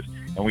parties,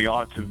 and we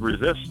ought to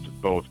resist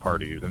both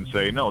parties and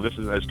say, no, this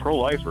is, as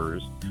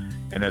pro-lifers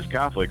and as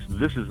Catholics,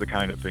 this is the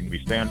kind of thing we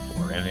stand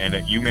for.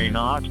 And you may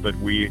not, but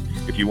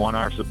if you want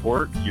our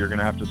support, you're going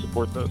to have to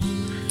support this.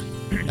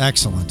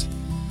 Excellent.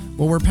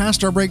 Well, we're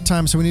past our break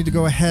time, so we need to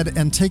go ahead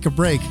and take a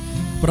break.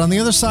 But on the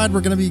other side,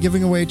 we're going to be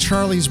giving away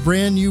Charlie's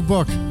brand new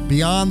book,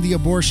 Beyond the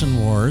Abortion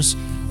Wars,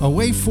 A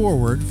Way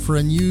Forward for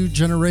a New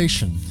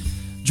Generation.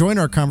 Join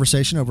our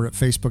conversation over at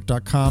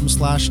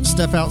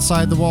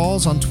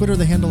facebook.com/StepOutsideTheWalls. On Twitter,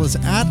 the handle is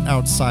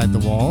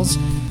 @OutsideTheWalls.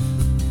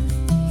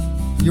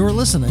 You're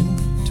listening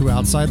to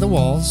Outside the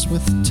Walls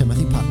with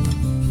Timothy Putnam.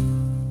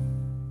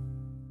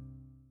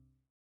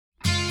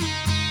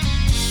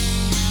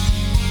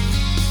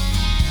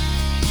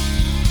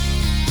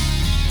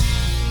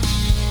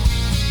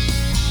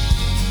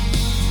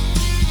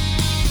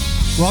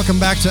 Welcome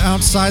back to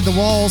Outside the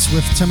Walls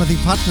with Timothy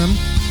Putnam.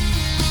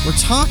 We're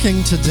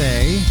talking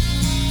today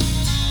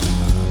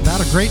about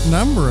a great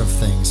number of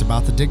things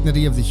about the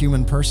dignity of the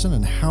human person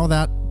and how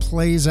that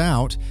plays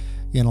out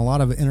in a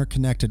lot of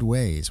interconnected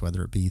ways,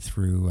 whether it be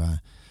through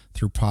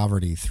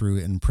poverty, through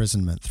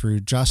imprisonment, through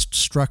just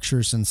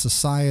structures in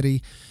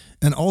society,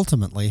 and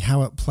ultimately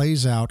how it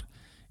plays out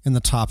in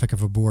the topic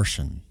of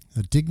abortion.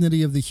 The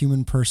dignity of the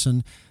human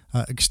person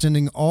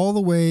extending all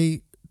the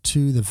way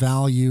to the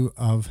value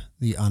of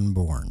the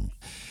unborn.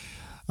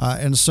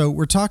 And so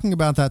we're talking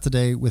about that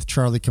today with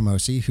Charlie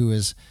Camosy, who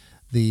is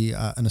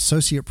an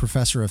associate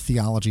professor of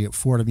theology at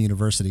Fordham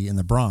University in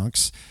the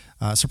Bronx.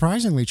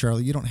 Surprisingly,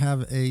 Charlie, you don't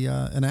have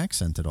an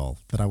accent at all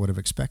that I would have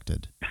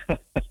expected.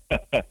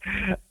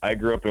 I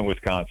grew up in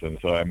Wisconsin,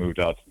 so I moved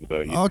out to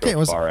the East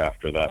Coast far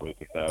after that.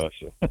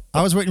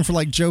 I was waiting for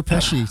Joe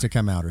Pesci to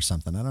come out or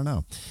something. I don't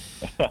know.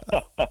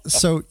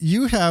 So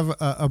you have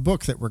a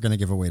book that we're going to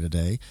give away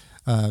today,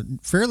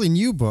 fairly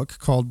new book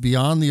called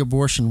Beyond the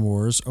Abortion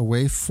Wars, A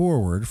Way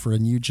Forward for a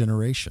New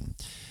Generation.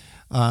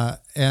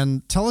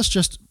 And tell us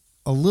just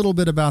a little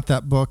bit about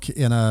that book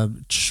in a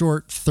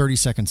short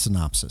 30-second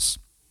synopsis.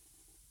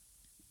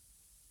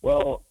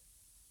 Well,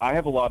 I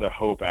have a lot of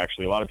hope,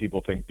 actually. A lot of people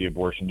think the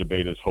abortion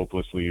debate is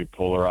hopelessly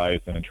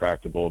polarized and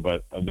intractable,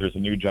 but there's a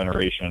new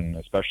generation,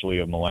 especially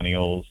of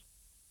millennials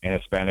and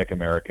Hispanic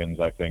Americans,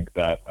 I think,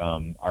 that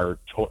are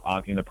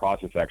in the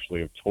process,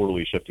 actually, of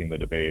totally shifting the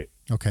debate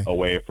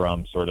away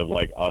from sort of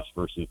us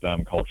versus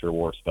them culture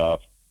war stuff,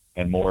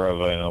 and more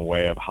of in a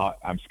way of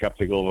I'm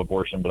skeptical of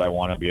abortion, but I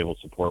want to be able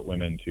to support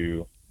women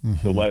too.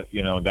 Mm-hmm. So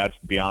that's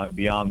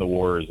beyond the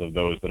wars of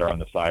those that are on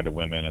the side of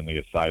women and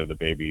the side of the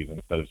babies,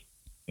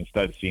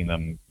 instead seeing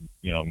them,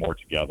 more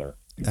together.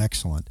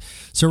 Excellent.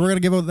 So we're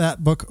going to give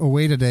that book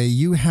away today.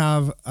 You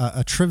have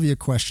a trivia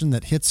question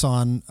that hits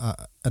on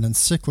an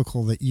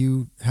encyclical that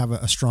you have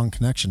a strong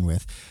connection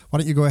with. Why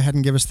don't you go ahead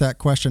and give us that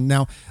question?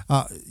 Now,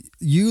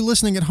 you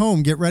listening at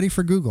home, get ready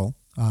for Google.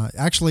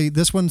 Actually,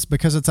 this one's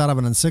because it's out of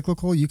an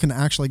encyclical. You can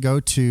actually go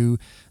to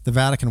the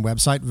Vatican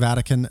website,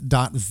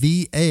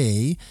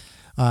 vatican.va,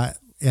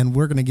 and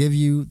we're going to give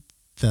you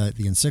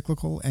the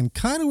encyclical and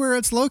kind of where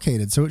it's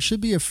located. So it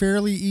should be a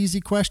fairly easy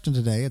question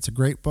today. It's a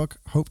great book.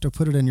 Hope to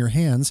put it in your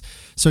hands.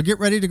 So get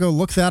ready to go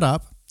look that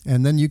up,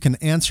 and then you can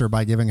answer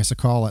by giving us a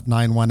call at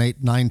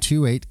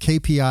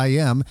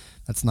 918-928-KPIM.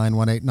 That's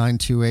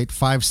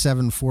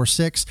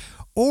 918-928-5746.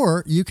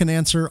 Or you can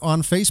answer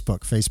on Facebook,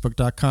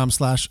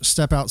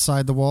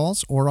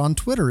 facebook.com/StepOutsideTheWalls, or on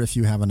Twitter if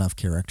you have enough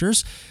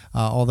characters.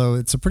 Although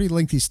it's a pretty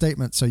lengthy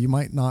statement, so you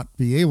might not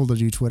be able to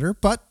do Twitter.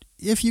 But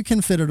if you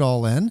can fit it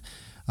all in,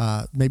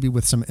 maybe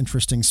with some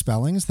interesting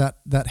spellings,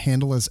 that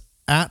handle is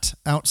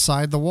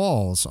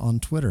 @OutsideTheWalls on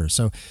Twitter.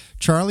 So,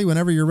 Charlie,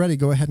 whenever you're ready,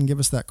 go ahead and give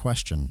us that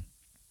question.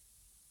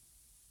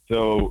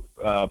 So,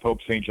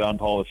 Pope St. John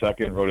Paul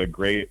II wrote a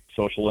great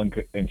social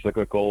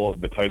encyclical,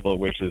 the title of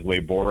which is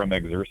Laborem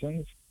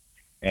Exercens.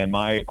 And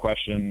my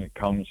question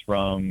comes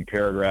from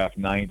paragraph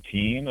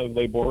 19 of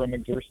Laborem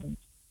Exercens.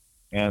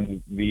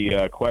 And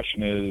the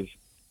question is,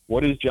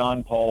 what does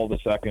John Paul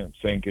II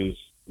think is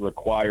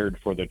required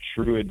for the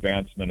true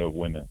advancement of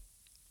women?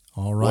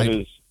 All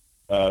right.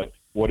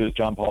 What does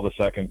John Paul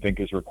II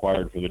think is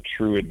required for the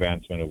true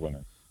advancement of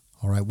women?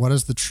 All right. What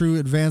does the true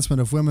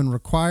advancement of women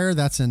require?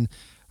 That's in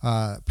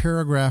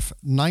paragraph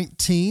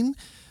 19.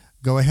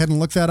 Go ahead and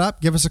look that up.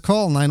 Give us a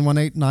call,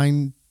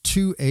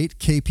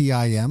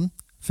 918-928-KPIM.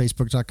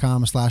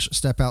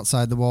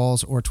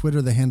 Facebook.com/StepOutsideTheWalls, or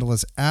Twitter, the handle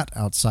is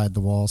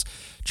 @OutsideTheWalls.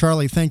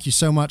 Charlie, thank you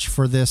so much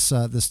for this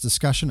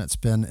discussion. It's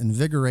been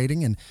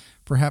invigorating, and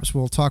perhaps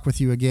we'll talk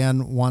with you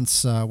again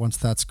once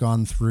that's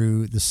gone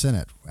through the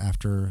Senate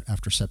after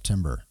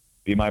September.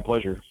 Be my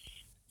pleasure.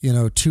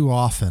 Too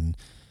often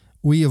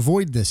we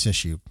avoid this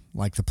issue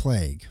like the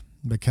plague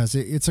because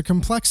it's a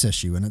complex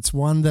issue, and it's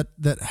one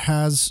that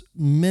has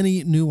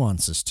many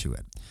nuances to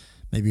it.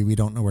 Maybe we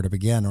don't know where to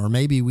begin, or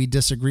maybe we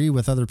disagree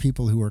with other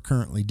people who are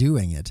currently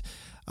doing it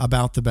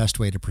about the best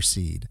way to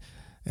proceed.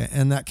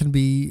 And that can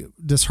be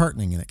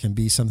disheartening, and it can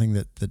be something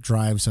that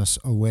drives us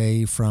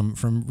away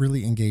from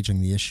really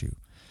engaging the issue.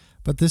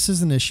 But this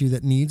is an issue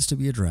that needs to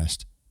be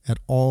addressed at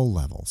all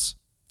levels,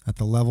 at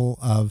the level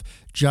of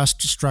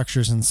just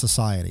structures in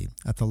society,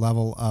 at the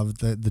level of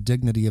the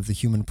dignity of the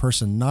human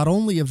person, not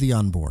only of the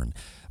unborn,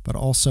 but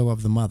also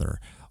of the mother,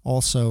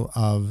 also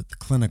of the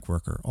clinic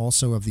worker,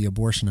 also of the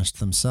abortionist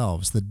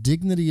themselves. The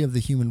dignity of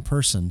the human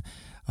person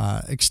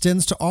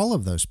extends to all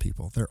of those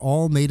people. They're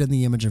all made in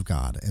the image of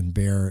God and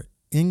bear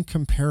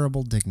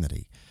incomparable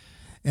dignity.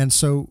 And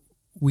so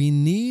we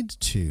need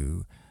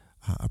to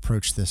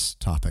approach this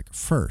topic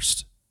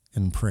first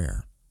in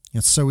prayer.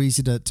 It's so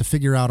easy to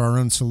figure out our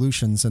own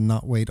solutions and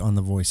not wait on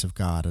the voice of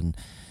God. And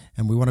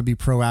we want to be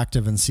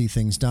proactive and see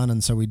things done.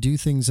 And so we do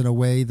things in a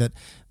way that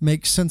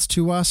makes sense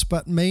to us,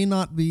 but may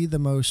not be the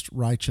most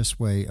righteous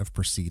way of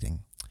proceeding.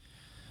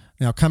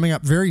 Now, coming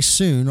up very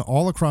soon,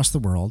 all across the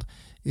world,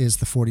 is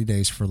the 40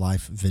 Days for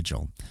Life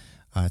Vigil.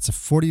 It's a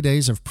 40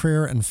 days of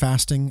prayer and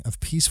fasting, of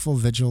peaceful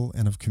vigil,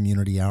 and of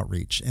community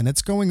outreach. And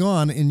it's going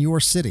on in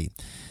your city.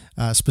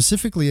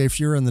 Specifically, if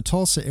you're in the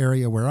Tulsa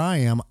area where I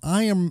am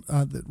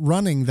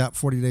running that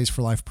 40 Days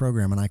for Life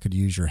program, and I could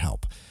use your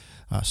help.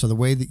 So the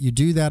way that you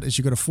do that is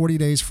you go to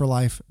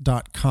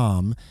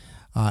 40daysforlife.com,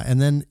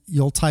 and then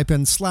you'll type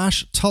in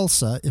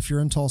 /Tulsa if you're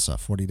in Tulsa,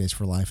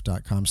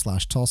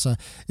 40daysforlife.com/Tulsa.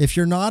 If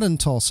you're not in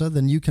Tulsa,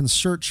 then you can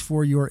search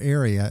for your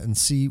area and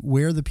see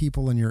where the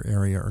people in your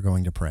area are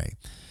going to pray.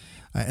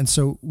 And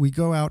so we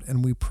go out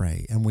and we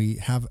pray, and we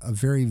have a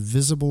very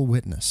visible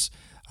witness.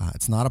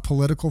 It's not a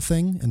political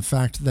thing. In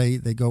fact, they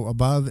go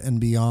above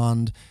and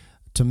beyond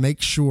to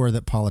make sure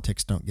that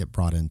politics don't get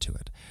brought into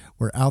it.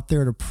 We're out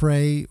there to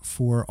pray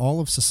for all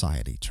of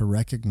society, to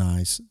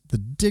recognize the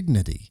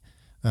dignity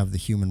of the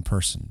human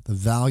person, the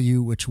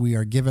value which we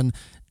are given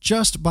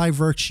just by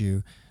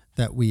virtue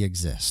that we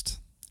exist.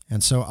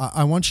 And so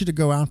I want you to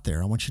go out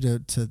there. I want you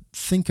to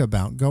think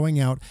about going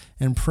out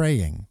and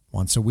praying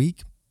once a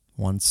week,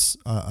 once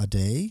a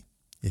day,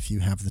 if you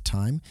have the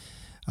time,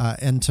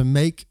 and to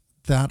make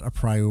that a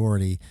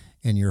priority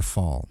in your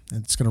fall.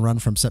 It's going to run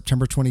from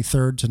September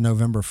 23rd to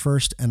November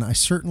 1st, and I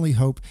certainly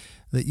hope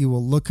that you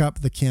will look up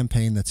the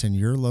campaign that's in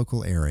your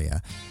local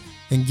area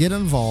and get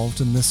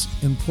involved in this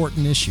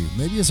important issue,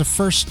 maybe as a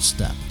first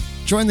step.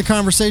 Join the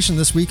conversation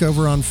this week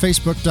over on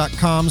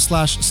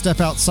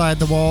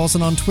Facebook.com/StepOutsideTheWalls,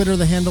 and on Twitter,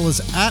 the handle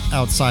is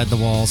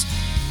 @OutsideTheWalls.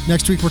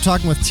 Next week, we're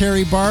talking with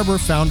Terry Barber,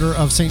 founder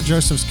of St.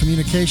 Joseph's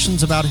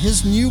Communications, about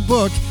his new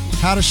book,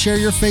 How to Share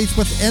Your Faith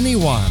with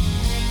Anyone.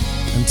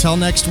 Until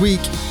next week,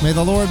 may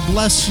the Lord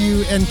bless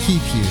you and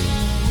keep you.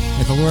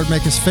 May the Lord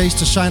make his face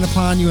to shine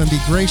upon you and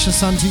be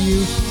gracious unto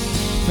you.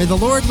 May the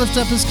Lord lift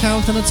up his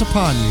countenance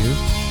upon you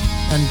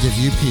and give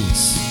you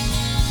peace.